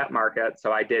I did debt markets,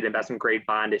 so I did investment grade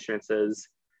bond issuances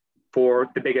for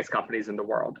the biggest companies in the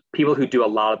world, people who do a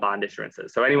lot of bond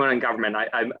issuances. So anyone in government,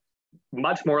 I'm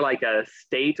much more like a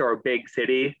state or a big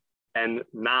city and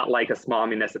not like a small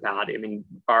municipality. I mean,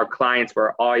 our clients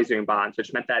were always doing bonds,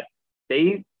 which meant that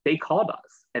they called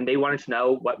us and they wanted to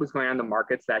know what was going on in the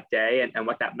markets that day and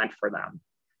what that meant for them.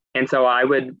 And so I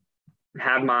would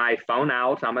have my phone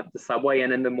out. I'm at the subway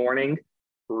and in the morning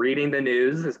reading the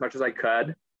news as much as I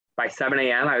could. By 7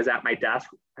 a.m., I was at my desk.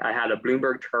 I had a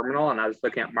Bloomberg terminal and I was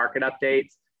looking at market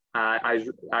updates. I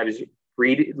was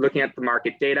looking at the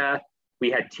market data.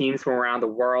 We had teams from around the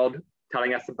world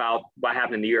telling us about what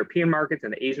happened in the European markets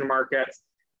and the Asian markets.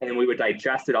 And we would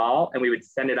digest it all and we would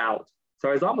send it out. So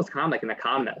I was almost kind of like an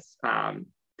economist,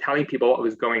 telling people what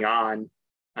was going on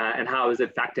and how it was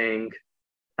affecting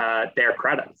their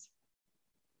credits.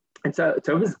 And so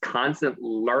it was constant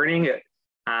learning.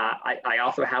 I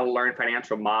also had to learn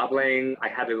financial modeling. I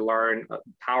had to learn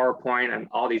PowerPoint and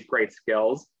all these great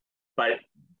skills. But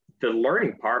the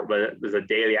learning part was a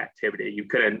daily activity. You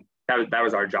couldn't, that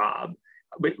was our job,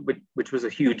 which was a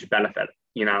huge benefit.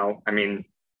 I mean,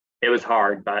 it was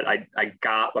hard, but I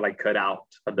got what I could out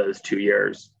of those 2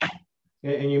 years.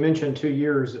 And you mentioned 2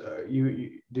 years.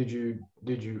 Did you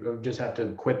just have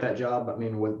to quit that job? I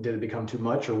mean, did it become too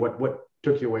much, or what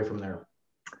took you away from there?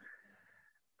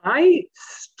 I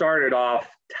started off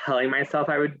telling myself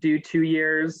I would do 2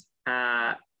 years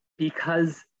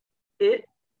because it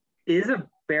is a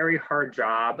very hard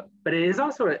job, but it is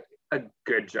also a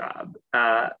good job.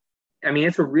 I mean,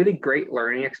 it's a really great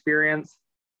learning experience.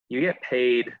 You get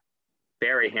paid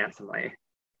very handsomely,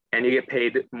 and you get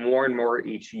paid more and more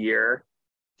each year.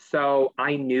 So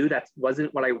I knew that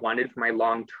wasn't what I wanted for my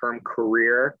long-term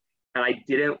career, and I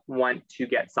didn't want to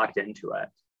get sucked into it.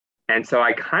 And so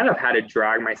I kind of had to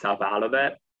drag myself out of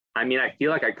it. I mean, I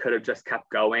feel like I could have just kept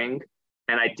going,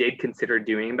 and I did consider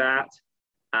doing that.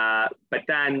 But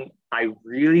then I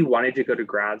really wanted to go to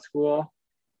grad school,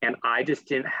 and I just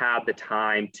didn't have the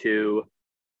time to,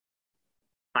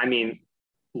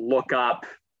 look up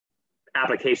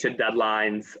application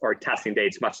deadlines or testing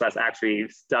dates, much less actually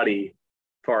study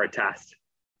for a test.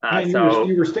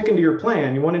 You were sticking to your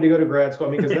plan. You wanted to go to grad school,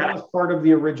 because that was part of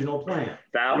the original plan.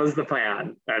 That was the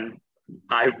plan, and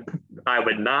I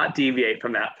would not deviate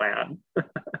from that plan.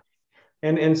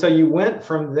 And so you went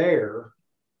from there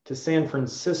to San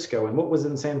Francisco. And what was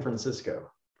in San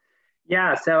Francisco?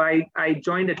 Yeah, so I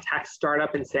joined a tech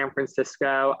startup in San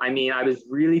Francisco. I mean, I was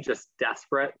really just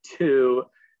desperate to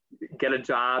get a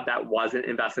job that wasn't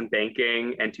investment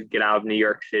banking and to get out of New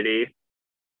York City.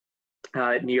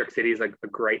 New York City is like a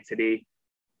great city.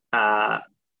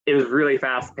 It was really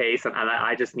fast paced, and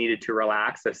I just needed to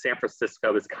relax. So San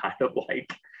Francisco was kind of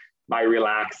like my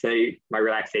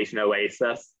relaxation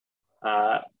oasis.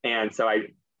 And so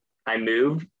I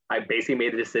moved. I basically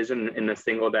made a decision in a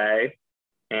single day,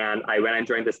 and I went and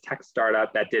joined this tech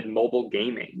startup that did mobile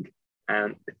gaming.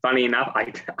 And funny enough,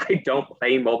 I don't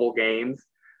play mobile games.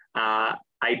 I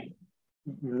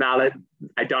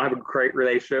don't have a great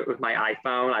relationship with my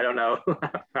iPhone. I don't know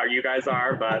how you guys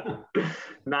are, but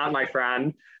not my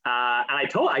friend. And I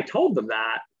told them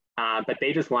that, but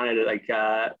they just wanted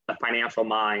a financial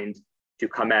mind to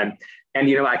come in. And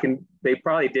they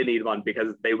probably did need one,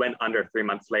 because they went under 3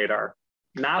 months later.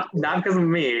 Not because of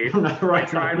me. Right, I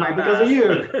tried my best. Because of you.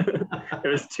 It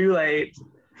was too late.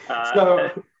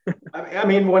 So, I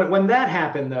mean, when that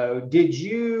happened, though,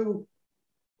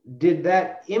 did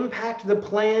that impact the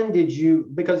plan?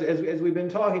 Because as we've been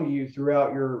talking to you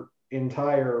throughout your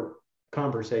entire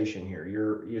conversation here,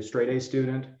 you're a straight A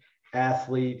student,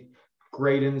 athlete,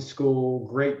 great in school,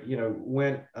 great,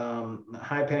 went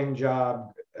high paying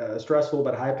job, stressful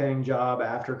but high paying job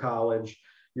after college.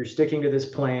 You're sticking to this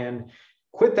plan,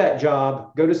 quit that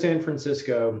job, go to San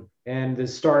Francisco, and the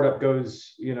startup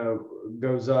goes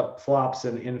up, flops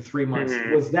in 3 months.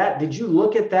 Mm-hmm. Did you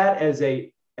look at that as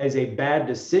a bad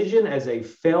decision, as a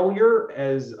failure,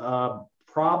 as a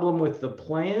problem with the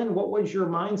plan? What was your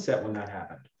mindset when that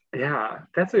happened? Yeah,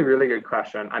 that's a really good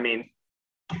question. I mean,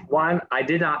 one, I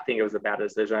did not think it was a bad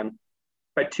decision,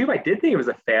 but two, I did think it was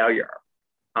a failure.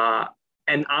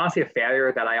 And honestly, a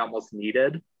failure that I almost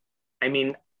needed. I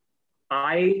mean,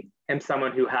 I am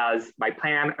someone who has my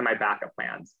plan and my backup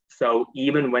plans. So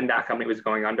even when that company was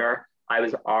going under, I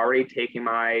was already taking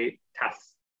my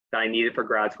tests that I needed for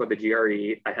grad school, the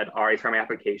GRE. I had already started my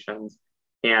applications,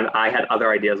 and I had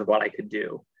other ideas of what I could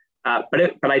do.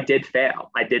 But I did fail.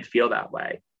 I did feel that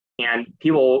way. And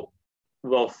people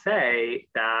will say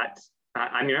that,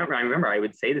 I remember I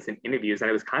would say this in interviews, and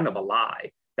it was kind of a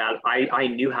lie, that I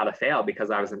knew how to fail because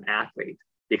I was an athlete.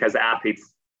 Because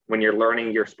athletes, when you're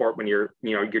learning your sport, when you're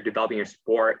developing your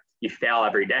sport, you fail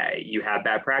every day. You have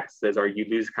bad practices, or you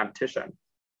lose competition.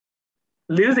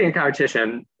 Losing a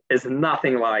competition is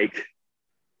nothing like,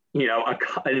 an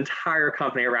entire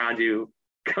company around you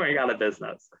going out of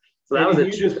business. So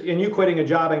that you quitting a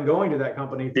job and going to that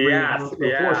company 3 months before.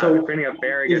 Yeah, so quitting a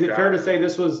very good job. Is it fair to say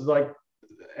this was like,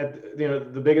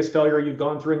 the biggest failure you've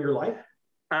gone through in your life?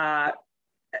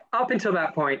 Up until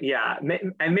that point, yeah,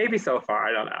 and maybe so far,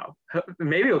 I don't know.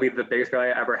 Maybe it'll be the biggest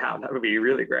failure I ever have. That would be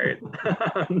really great.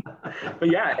 But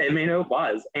yeah, it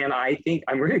was, and I think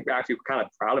I'm really actually kind of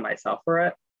proud of myself for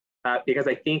it, because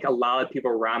I think a lot of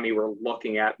people around me were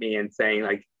looking at me and saying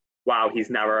like, "Wow, he's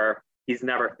never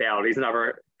failed. He's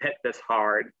never hit this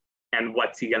hard, and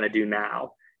what's he gonna do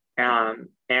now?" And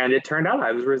it turned out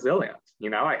I was resilient.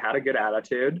 I had a good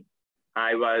attitude.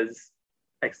 I was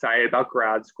excited about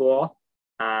grad school.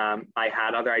 I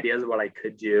had other ideas of what I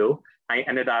could do. I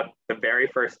ended up the very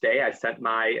first day I sent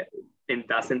my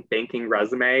investment banking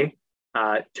resume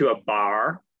to a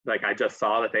bar. Like I just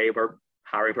saw that they were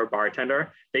hiring for a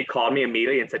bartender. They called me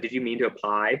immediately and said, "Did you mean to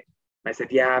apply?" And I said,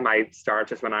 "Yeah, my start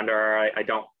just went under. I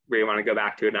don't really want to go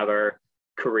back to another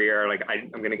career. Like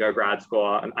I'm going to go to grad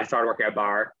school." And I started working at a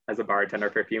bar as a bartender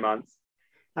for a few months.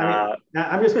 I mean,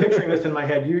 I'm just picturing this in my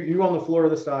head. You on the floor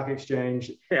of the stock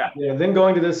exchange, Yeah. Then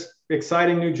going to this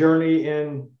exciting new journey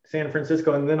in San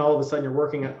Francisco, and then all of a sudden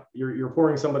you're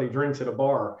pouring somebody drinks at a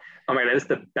bar. Oh my God, this is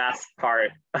the best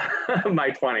part of my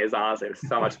 20s. Honestly, it was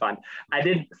so much fun. I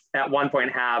did at one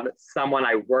point have someone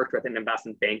I worked with in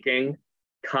investment banking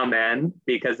come in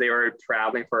because they were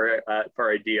traveling for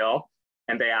a deal,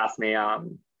 and they asked me,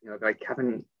 like,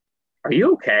 "Kevin, are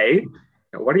you okay?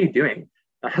 What are you doing?"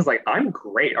 I was like, "I'm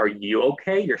great. Are you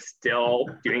okay? You're still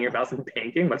doing investment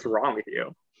banking? What's wrong with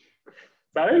you?"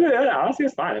 So honestly,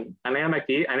 it's fun. I landed on my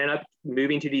feet. I ended up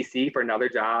moving to DC for another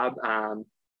job at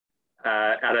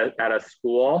a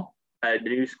school, a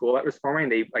new school that was forming.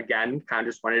 They, again, kind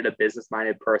of just wanted a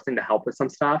business-minded person to help with some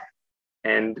stuff.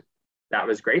 And that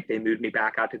was great. They moved me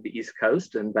back out to the East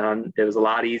Coast. And then it was a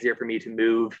lot easier for me to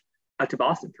move out to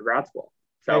Boston for grad school.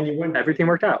 So everything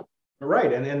worked out.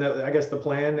 Right. And I guess the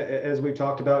plan, as we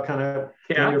talked about, kind of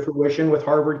came to fruition with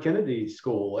Harvard Kennedy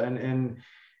School and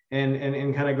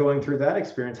kind of going through that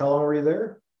experience. How long were you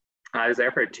there? I was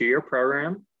there for a 2-year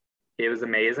program. It was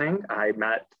amazing. I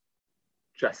met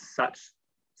just such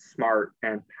smart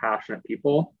and passionate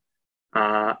people.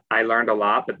 I learned a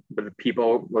lot, but the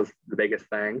people was the biggest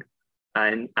thing.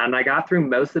 And I got through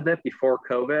most of it before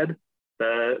COVID.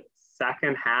 The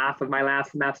second half of my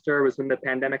last semester was when the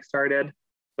pandemic started.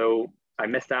 So I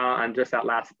missed out on just that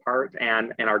last part,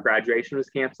 and our graduation was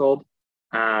canceled.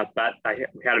 But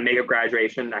we had a makeup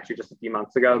graduation actually just a few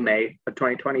months ago, May of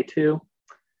 2022.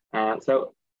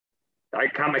 So I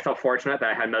count myself fortunate that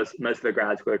I had most of the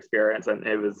grad school experience, and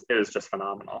it was just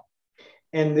phenomenal.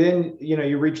 And then,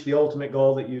 you reached the ultimate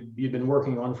goal that you'd been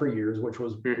working on for years, which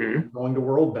was going to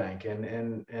World Bank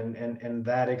and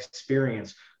that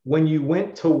experience. When you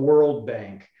went to World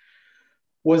Bank,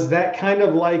 was that kind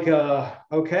of like,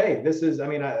 okay, this is, I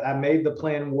made the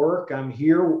plan work, I'm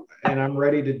here and I'm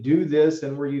ready to do this.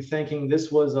 And were you thinking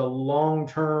this was a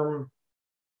long-term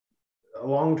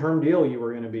deal you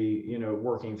were going to be,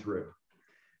 working through?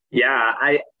 Yeah,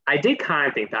 I did kind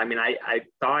of think that. I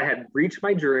thought I had reached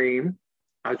my dream.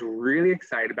 I was really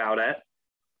excited about it.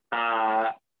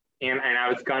 And I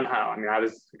was gung ho. I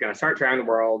was going to start traveling the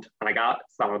world, and I got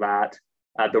some of that.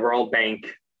 The World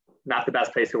Bank, not the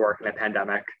best place to work in a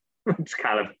pandemic, which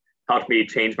kind of helped me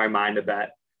change my mind a bit.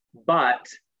 But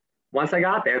once I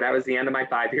got there, that was the end of my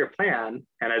 5-year plan.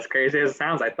 And as crazy as it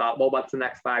sounds, I thought, well, what's the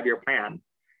next 5-year plan?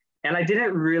 And I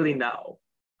didn't really know.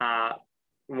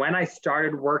 When I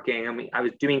started working, I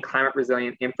was doing climate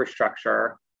resilient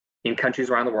infrastructure in countries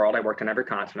around the world. I worked on every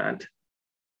continent.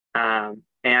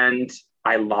 And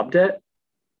I loved it.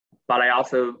 But I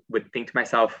also would think to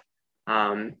myself,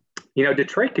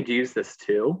 Detroit could use this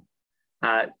too.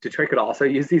 Detroit could also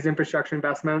use these infrastructure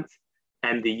investments,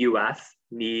 and the US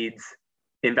needs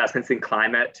investments in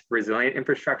climate resilient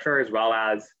infrastructure as well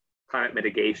as climate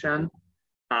mitigation.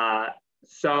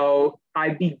 So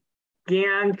I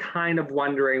began kind of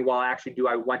wondering, well, actually, do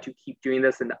I want to keep doing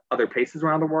this in other places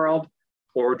around the world?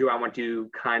 Or do I want to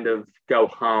kind of go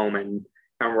home and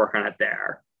work on it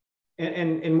there?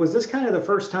 And was this kind of the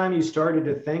first time you started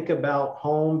to think about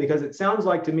home? Because it sounds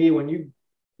like to me when you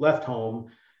left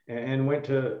home and went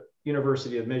to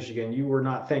University of Michigan, you were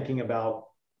not thinking about,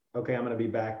 okay, I'm going to be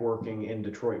back working in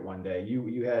Detroit one day.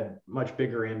 You had much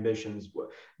bigger ambitions.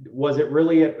 Was it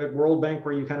really at World Bank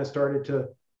where you kind of started to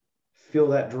feel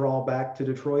that draw back to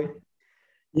Detroit?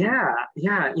 Yeah.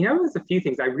 It was a few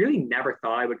things. I really never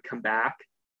thought I would come back.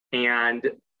 And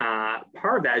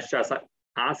part of that is just,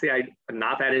 honestly, I'm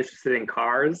not that interested in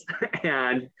cars.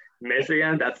 And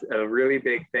Michigan, that's a really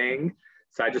big thing.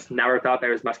 So I just never thought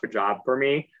there was much of a job for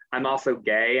me. I'm also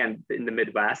gay, and in the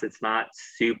Midwest, it's not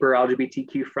super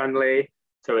LGBTQ friendly.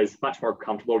 So it's much more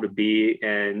comfortable to be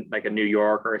in like a New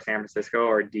York or a San Francisco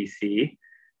or DC.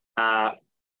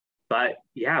 But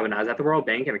yeah, when I was at the World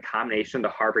Bank, in a combination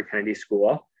of the Harvard Kennedy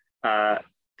School,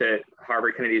 the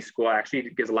Harvard Kennedy School actually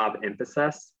gives a lot of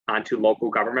emphasis onto local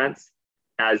governments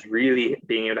as really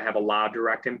being able to have a lot of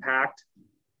direct impact,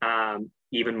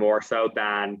 even more so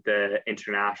than the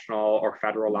international or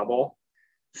federal level.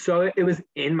 So it was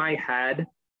in my head.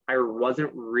 I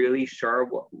wasn't really sure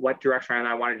what direction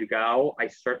I wanted to go. I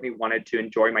certainly wanted to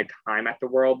enjoy my time at the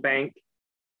World Bank.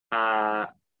 And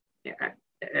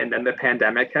then the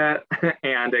pandemic hit,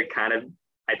 and it kind of,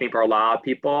 I think for a lot of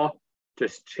people,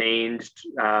 just changed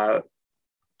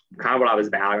kind of what I was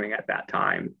valuing at that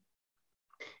time.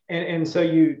 And so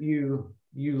you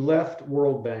left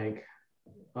World Bank.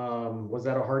 Was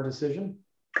that a hard decision?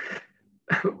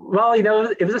 Well,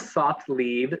 it was a soft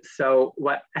leave. So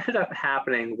what ended up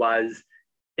happening was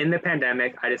in the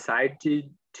pandemic, I decided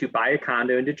to buy a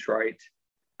condo in Detroit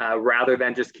rather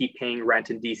than just keep paying rent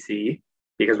in DC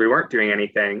because we weren't doing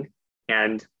anything.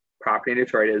 And property in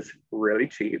Detroit is really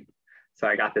cheap. So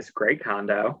I got this great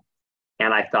condo.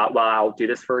 And I thought, well, I'll do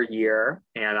this for a year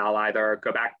and I'll either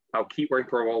go back, I'll keep working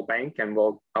for World Bank and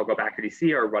I'll go back to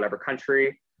DC or whatever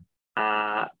country,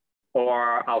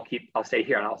 or I'll stay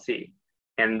here and I'll see.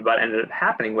 And what ended up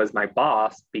happening was my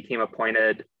boss became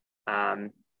appointed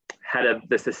head of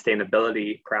the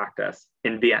sustainability practice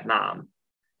in Vietnam.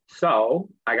 So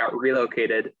I got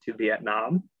relocated to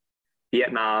Vietnam.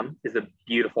 Vietnam is a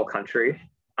beautiful country.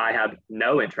 I had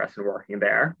no interest in working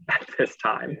there at this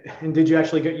time. And did you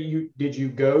actually did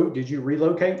you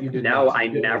relocate? You did No, not. I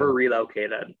never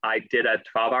relocated. I did a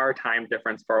 12-hour time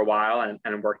difference for a while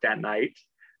and worked at night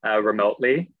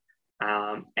remotely.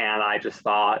 And I just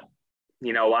thought,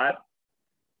 you know what?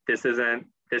 This isn't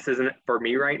for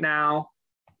me right now.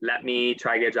 Let me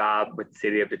try to get a job with the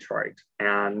city of Detroit.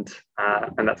 And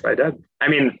that's what I did. I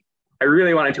mean, I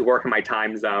really wanted to work in my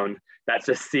time zone. That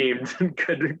just seemed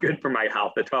good for my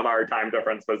health. The 12-hour time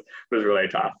difference was really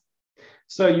tough.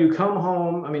 So you come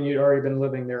home. I mean, you'd already been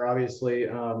living there, obviously,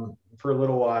 for a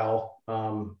little while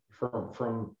from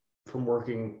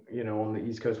working, on the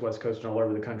East Coast, West Coast, and all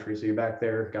over the country. So you're back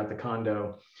there, got the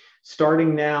condo.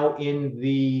 Starting now in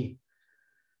the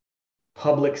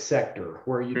public sector,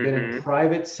 where you've been in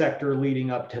private sector leading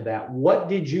up to that. What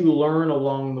did you learn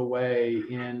along the way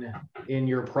in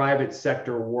your private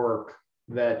sector work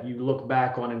that you look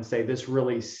back on and say, this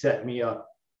really set me up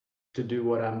to do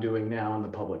what I'm doing now in the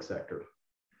public sector?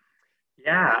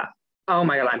 Yeah. Oh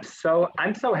my God. I'm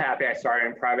so happy I started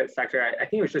in private sector. I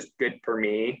think it was just good for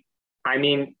me. I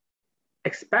mean,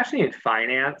 especially in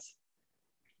finance,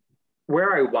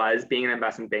 where I was being an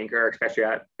investment banker, especially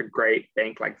at a great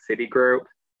bank like Citigroup,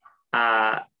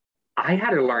 I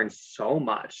had to learn so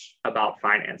much about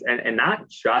finance and not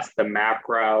just the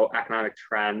macroeconomic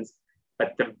trends,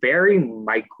 but the very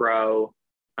micro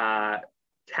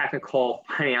technical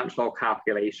financial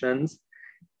calculations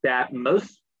that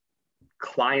most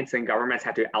clients and governments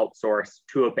have to outsource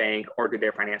to a bank or to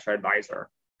their financial advisor.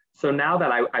 So now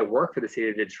that I work for the city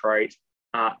of Detroit,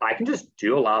 I can just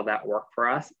do a lot of that work for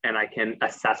us, and I can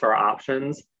assess our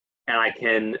options, and I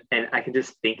can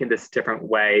just think in this different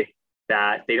way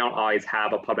that they don't always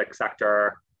have a public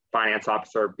sector finance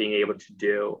officer being able to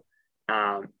do.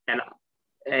 And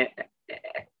I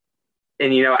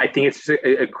think it's just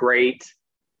a great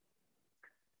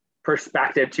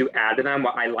perspective to add to them.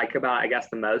 What I like about it, I guess,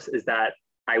 the most is that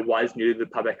I was new to the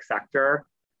public sector.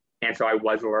 And so I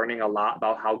was learning a lot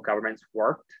about how governments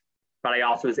worked, but I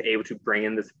also was able to bring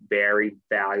in this very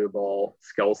valuable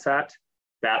skill set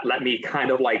that let me kind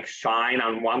of like shine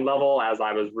on one level as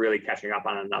I was really catching up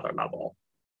on another level.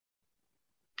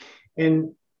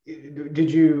 And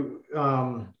did you,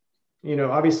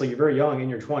 obviously you're very young in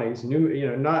your 20s,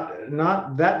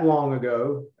 not that long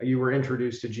ago, you were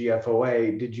introduced to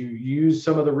GFOA. Did you use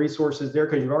some of the resources there?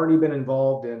 Because you've already been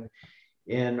involved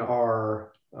in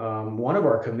our, one of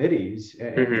our committees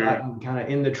and gotten kind of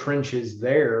in the trenches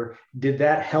there. Did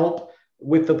that help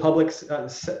with the public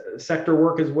sector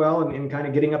work as well and kind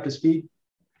of getting up to speed?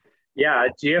 Yeah,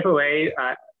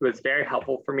 GFOA was very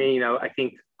helpful for me. I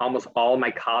think almost all of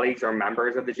my colleagues are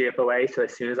members of the GFOA. So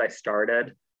as soon as I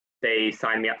started, they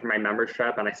signed me up for my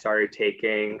membership and I started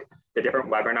taking the different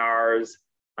webinars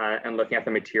and looking at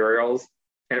the materials.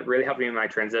 And it really helped me in my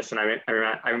transition.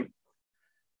 I'm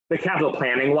the capital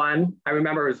planning one. I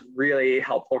remember it was really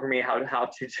helpful for me how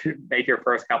to make your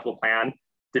first capital plan.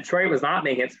 Detroit was not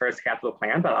making its first capital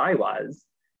plan, but I was.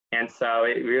 And so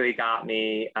it really got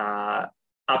me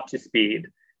up to speed.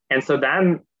 And so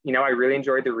then, I really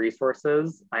enjoyed the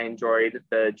resources. I enjoyed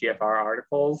the GFR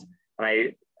articles, and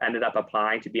I ended up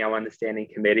applying to be on one of the standing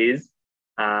committees.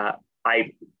 I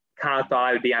kind of thought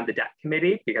I would be on the debt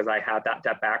committee because I had that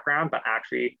debt background, but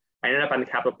actually I ended up on the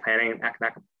capital planning and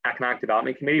economic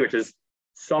development committee, which is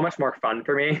so much more fun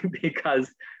for me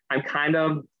because I'm kind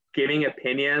of giving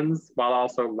opinions while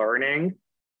also learning.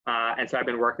 And so I've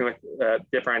been working with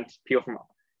different people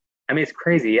it's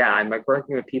crazy. Yeah, I'm like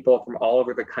working with people from all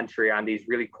over the country on these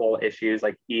really cool issues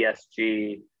like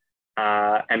ESG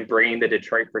and bringing the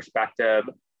Detroit perspective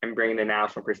and bringing the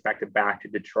national perspective back to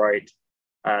Detroit.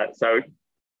 So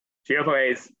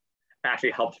GFOA is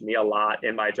actually helped me a lot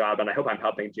in my job. And I hope I'm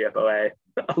helping GFOA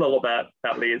a little bit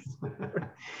at least.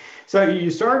 So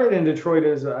you started in Detroit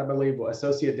as, I believe,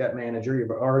 associate debt manager.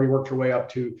 You've already worked your way up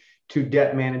to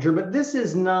debt manager, but this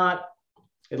is not,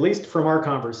 at least from our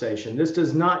conversation, this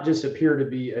does not just appear to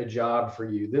be a job for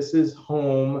you. This is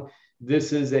home.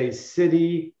 This is a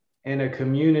city and a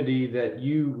community that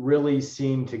you really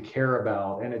seem to care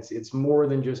about. And it's more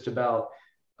than just about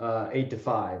 8 to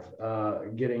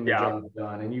 5, getting the job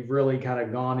done. And you've really kind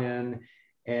of gone in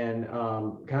and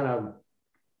kind of,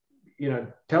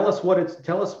 tell us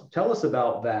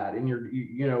about that and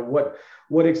what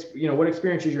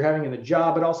experiences you're having in the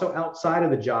job, but also outside of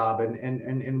the job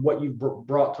and what you've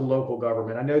brought to local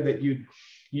government. I know that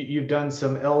you've done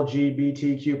some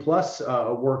LGBTQ plus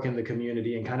work in the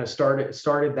community and kind of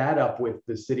started that up with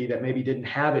the city that maybe didn't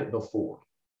have it before.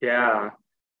 Yeah,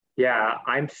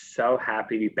 I'm so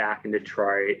happy to be back in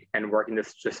Detroit and working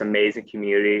this just amazing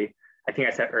community. I think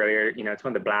I said earlier, it's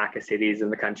one of the blackest cities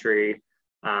in the country.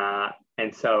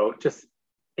 And so just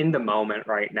in the moment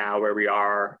right now where we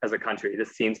are as a country,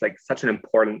 this seems like such an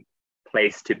important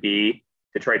place to be.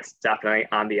 Detroit's definitely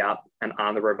on the up and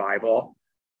on the revival.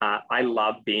 I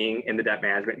love being in the debt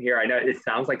management here. I know it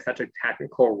sounds like such a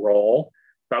technical role,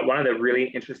 but one of the really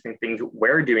interesting things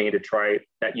we're doing in Detroit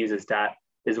that uses debt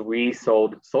is we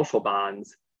sold social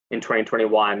bonds in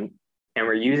 2021, and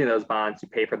we're using those bonds to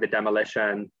pay for the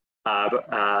demolition of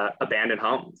abandoned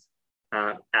homes.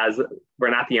 As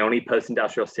we're not the only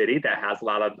post-industrial city that has a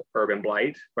lot of urban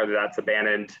blight, whether that's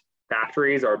abandoned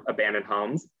factories or abandoned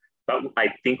homes, but I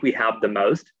think we have the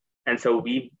most. And so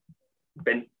we've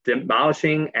been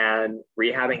demolishing and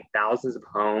rehabbing thousands of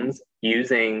homes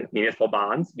using municipal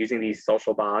bonds, using these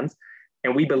social bonds.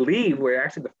 And we believe we're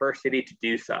actually the first city to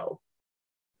do so.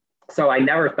 So I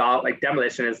never thought,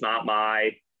 demolition is not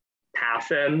my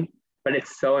passion, but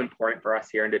it's so important for us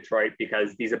here in Detroit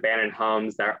because these abandoned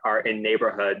homes that are in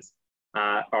neighborhoods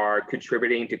are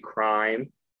contributing to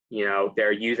crime.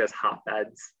 They're used as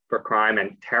hotbeds for crime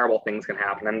and terrible things can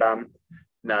happen in them.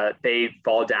 They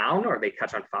fall down or they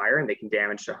catch on fire and they can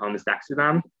damage the homes next to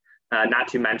them. Not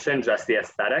to mention just the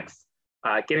aesthetics.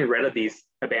 Getting rid of these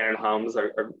abandoned homes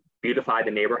or beautify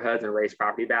the neighborhoods and raise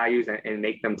property values and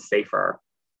make them safer.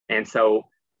 And so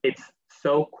it's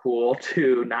so cool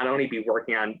to not only be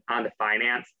working on the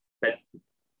finance, but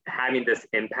having this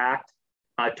impact,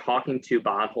 talking to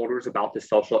bondholders about the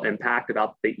social impact,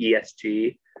 about the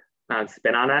ESG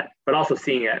spin on it, but also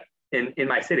seeing it in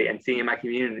my city and seeing it in my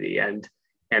community and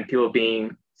people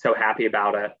being so happy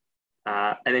about it.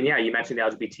 And then, you mentioned the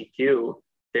LGBTQ,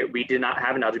 that we did not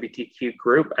have an LGBTQ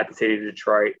group at the city of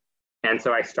Detroit. And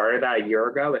so I started that a year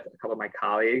ago with a couple of my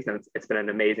colleagues, and it's been an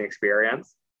amazing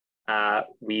experience.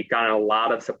 We've gotten a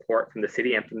lot of support from the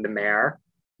city and from the mayor.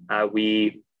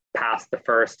 We passed the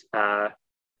first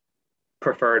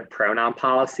preferred pronoun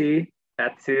policy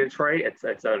at the city of Detroit.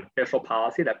 It's an official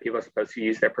policy that people are supposed to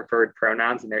use their preferred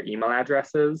pronouns in their email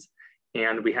addresses.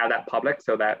 And we have that public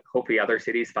so that hopefully other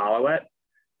cities follow it.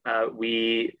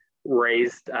 We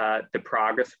raised the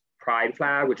Progress Pride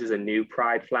flag, which is a new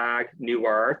pride flag,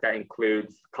 newer, that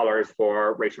includes colors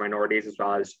for racial minorities as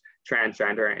well as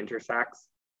transgender and intersex.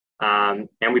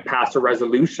 And we passed a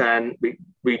resolution.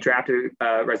 We drafted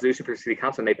a resolution for city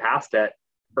council and they passed it,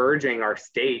 urging our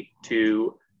state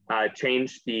to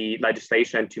change the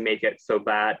legislation to make it so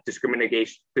that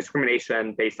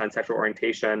discrimination based on sexual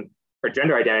orientation or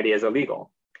gender identity is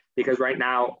illegal. Because right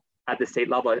now at the state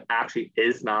level, it actually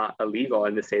is not illegal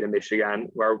in the state of Michigan.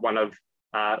 We're one of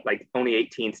only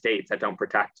 18 states that don't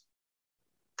protect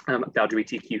the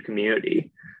LGBTQ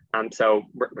community. So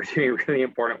we're doing really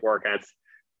important work, and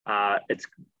it's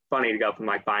funny to go from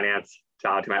my finance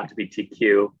job to my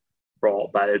LGBTQ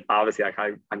role, but obviously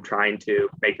I'm trying to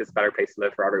make this a better place to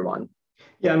live for everyone.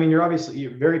 Yeah, I mean, you're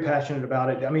very passionate about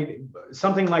it. I mean,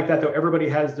 something like that, though, everybody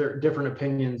has their different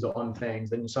opinions on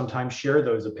things and sometimes share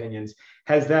those opinions.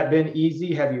 Has that been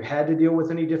easy? Have you had to deal with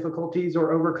any difficulties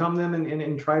or overcome them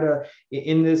and try to,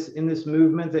 in this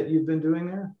movement that you've been doing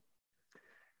there?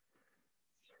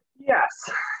 Yes.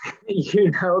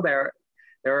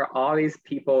 There are all these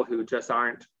people who just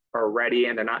aren't ready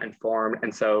and they're not informed.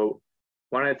 And so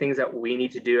one of the things that we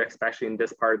need to do, especially in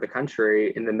this part of the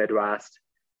country, in the Midwest,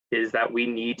 is that we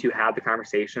need to have the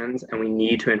conversations and we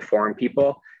need to inform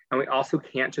people. And we also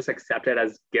can't just accept it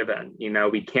as given.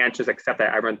 We can't just accept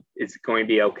that everyone is going to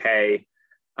be okay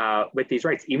with these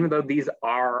rights, even though these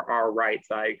are our rights.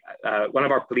 Like one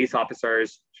of our police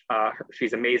officers,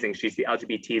 she's amazing. She's the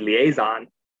LGBT liaison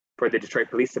for the Detroit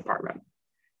Police Department.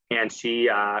 And she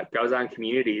goes out in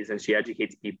communities and she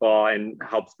educates people and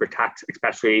helps protect,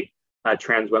 especially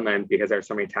trans women, because there are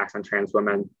so many attacks on trans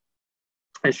women.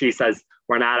 And she says,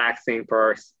 we're not asking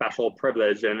for special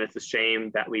privilege, and it's a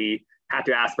shame that we have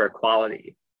to ask for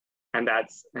equality. And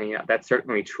that's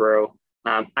certainly true.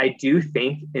 I do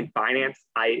think in finance,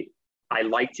 I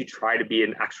like to try to be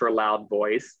an extra loud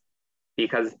voice,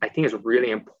 because I think it's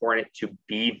really important to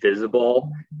be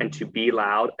visible and to be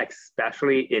loud,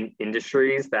 especially in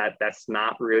industries that's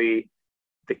not really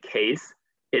the case.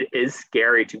 It is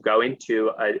scary to go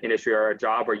into an industry or a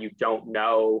job where you don't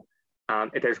know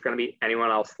if there's going to be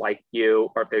anyone else like you,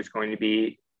 or if there's going to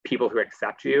be people who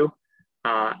accept you.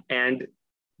 And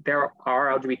there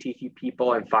are LGBTQ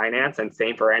people in finance, and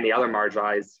same for any other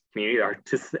marginalized community. There are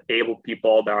disabled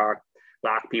people, there are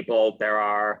Black people, there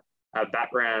are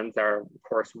veterans, there are, of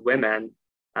course, women.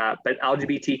 But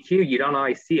LGBTQ, you don't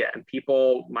always see it, and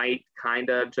people might kind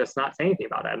of just not say anything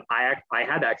about it. And I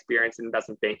had that experience in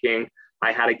investment banking.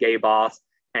 I had a gay boss,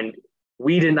 and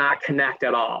we did not connect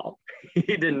at all.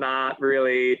 He did not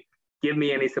really give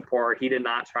me any support. He did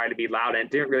not try to be loud, and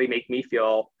it didn't really make me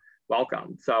feel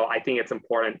welcome. So I think it's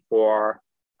important for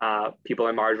people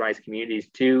in marginalized communities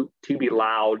to be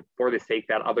loud, for the sake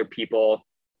that other people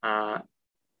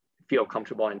feel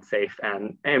comfortable and safe,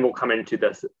 and will come into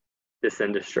this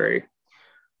industry.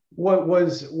 What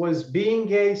was being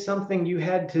gay something you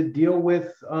had to deal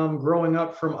with growing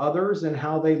up from others, and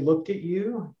how they looked at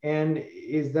you? And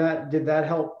did that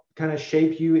help kind of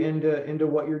shape you into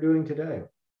what you're doing today?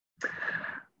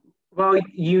 Well,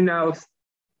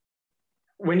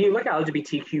 when you look at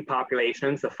LGBTQ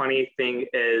populations, the funny thing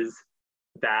is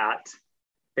that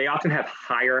they often have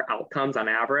higher outcomes on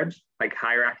average, like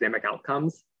higher academic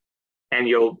outcomes, and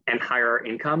higher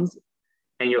incomes.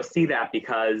 And you'll see that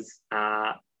because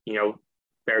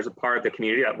there's a part of the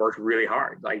community that works really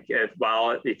hard. Like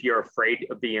if you're afraid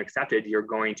of being accepted, you're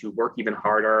going to work even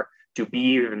harder to be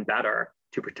even better,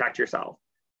 to protect yourself.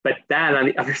 But then on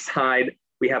the other side,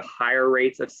 we have higher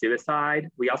rates of suicide.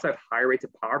 We also have higher rates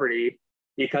of poverty,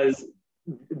 because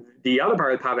the other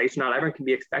part of the population, not everyone can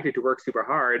be expected to work super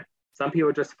hard. Some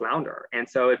people just flounder. And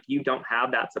so if you don't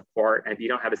have that support, and if you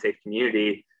don't have a safe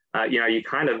community,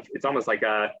 it's almost like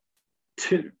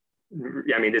this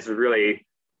is really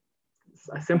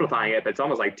simplifying it, but it's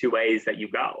almost like two ways that you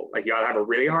go. Like you either have a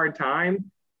really hard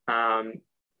time and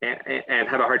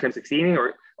have a hard time succeeding,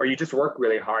 or you just work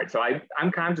really hard. So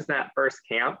I'm kind of just in that first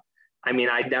camp. I mean,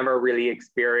 I never really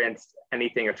experienced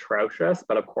anything atrocious,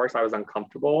 but of course I was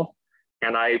uncomfortable.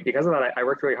 And because of that, I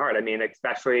worked really hard. I mean,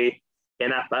 especially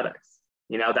in athletics,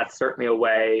 that's certainly a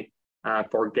way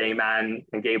for gay men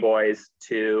and gay boys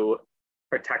to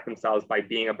protect themselves by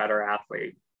being a better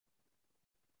athlete.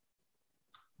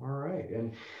 All right.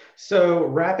 And so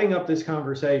wrapping up this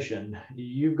conversation,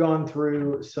 you've gone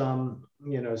through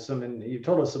you've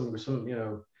told us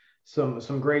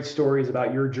some great stories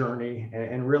about your journey,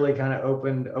 and really kind of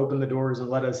opened the doors and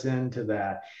let us into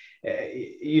that.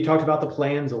 You talked about the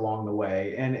plans along the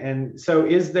way. And so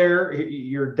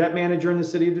you're debt manager in the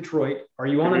city of Detroit. Are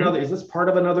you on is this part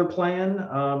of another plan?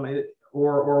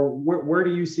 Or where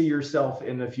do you see yourself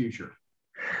in the future?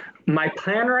 My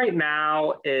plan right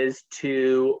now is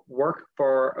to work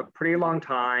for a pretty long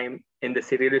time in the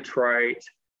city of Detroit,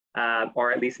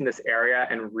 or at least in this area,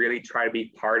 and really try to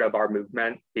be part of our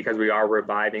movement, because we are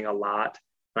reviving a lot.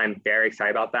 And I'm very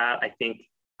excited about that. I think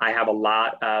I have a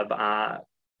lot of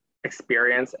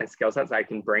experience and skill sets I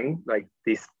can bring, like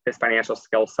this financial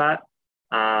skill set.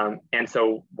 And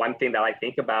so one thing that I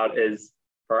think about is,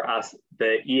 for us,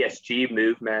 the ESG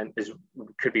movement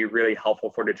could be really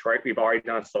helpful for Detroit. We've already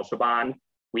done a social bond.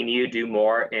 We need to do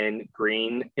more in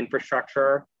green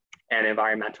infrastructure and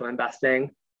environmental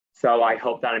investing. So I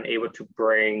hope that I'm able to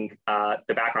bring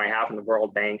the background I have from the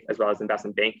World Bank, as well as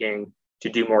investment banking, to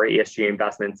do more ESG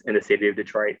investments in the city of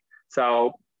Detroit.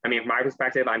 So, I mean, from my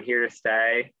perspective, I'm here to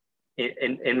stay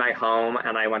in my home,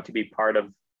 and I want to be part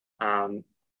of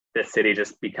this city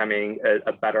just becoming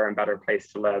a better and better place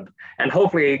to live, and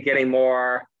hopefully getting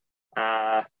more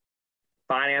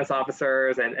finance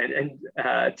officers and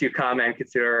to come and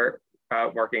consider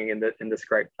working in this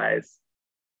great place.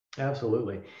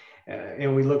 Absolutely.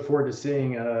 And we look forward to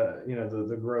seeing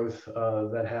the growth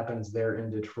that happens there in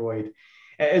Detroit.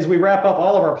 As we wrap up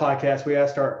all of our podcasts, we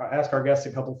ask our guests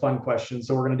a couple fun questions.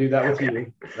 So we're going to do that with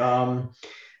you.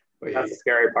 That's the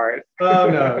scary part. Oh,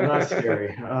 no, not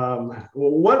scary.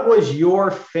 What was your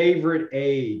favorite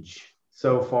age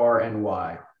so far, and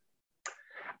why?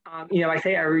 I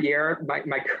say every year,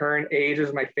 my current age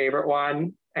is my favorite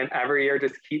one, and every year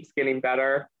just keeps getting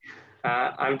better.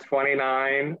 I'm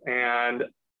 29, and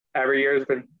every year has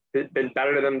been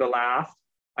better than the last.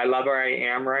 I love where I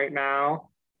am right now,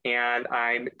 and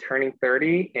I'm turning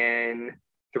 30 in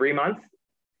 3 months.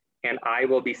 and I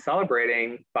will be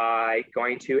celebrating by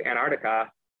going to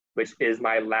Antarctica, which is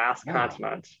my last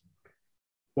continent.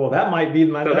 Well, that might be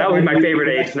my. So that would be my favorite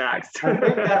age next. I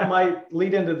think that might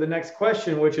lead into the next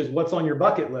question, which is what's on your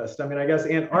bucket list? I mean, I guess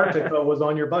Antarctica was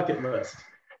on your bucket list.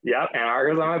 Yep,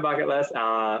 Antarctica's on my bucket list.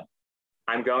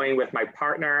 I'm going with my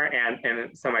partner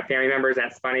and some of my family members.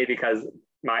 That's funny because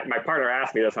my partner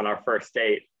asked me this on our first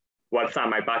date, what's on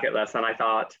my bucket list? And I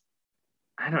thought,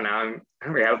 I don't know, I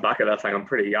don't really have a bucket list, like I'm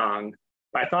pretty young.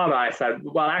 But I thought about it, I said,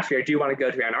 well, actually, I do want to go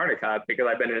to Antarctica because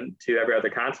I've been into every other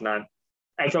continent.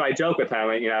 And so I joke with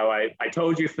him, you know, I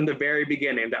told you from the very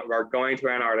beginning that we're going to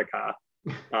Antarctica,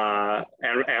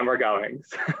 and we're going.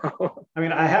 So. I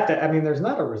mean, there's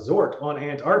not a resort on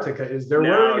Antarctica, is there?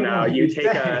 No,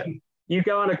 you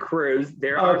go on a cruise.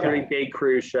 There are really big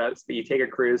cruise ships, but you take a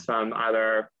cruise from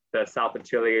either the south of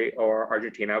Chile or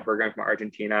Argentina. We're going from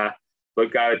Argentina.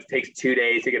 It takes 2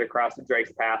 days to get across the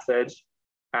Drake's Passage.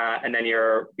 And then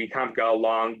we kind of go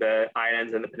along the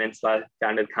islands and the peninsula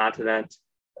down to the continent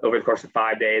over the course of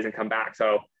 5 days and come back.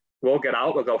 So we'll get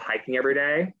out, we'll go hiking every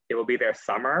day. It will be their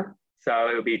summer. So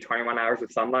it will be 21 hours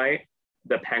of sunlight.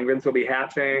 The penguins will be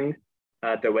hatching.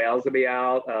 The whales will be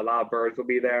out. A lot of birds will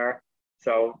be there.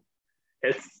 So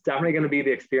it's definitely going to be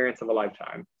the experience of a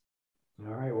lifetime.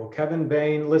 All right. Well, Kevin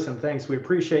Bain, listen, thanks. We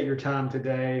appreciate your time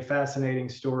today. Fascinating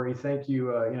story. Thank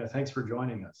you. Thanks for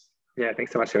joining us. Yeah,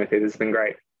 thanks so much, Timothy. This has been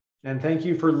great. And thank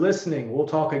you for listening. We'll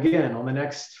talk again on the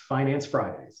next Finance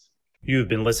Fridays. You have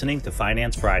been listening to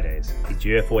Finance Fridays, a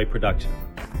GFOA production.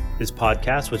 This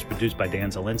podcast was produced by Dan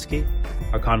Zielinski.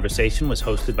 Our conversation was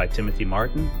hosted by Timothy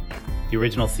Martin. The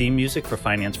original theme music for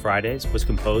Finance Fridays was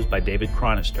composed by David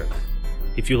Chronister.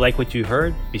 If you like what you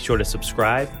heard, be sure to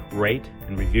subscribe, rate,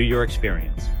 and review your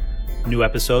experience. New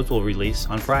episodes will release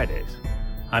on Fridays.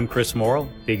 I'm Chris Morrill,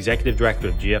 the Executive Director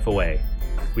of GFOA.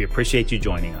 We appreciate you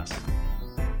joining us.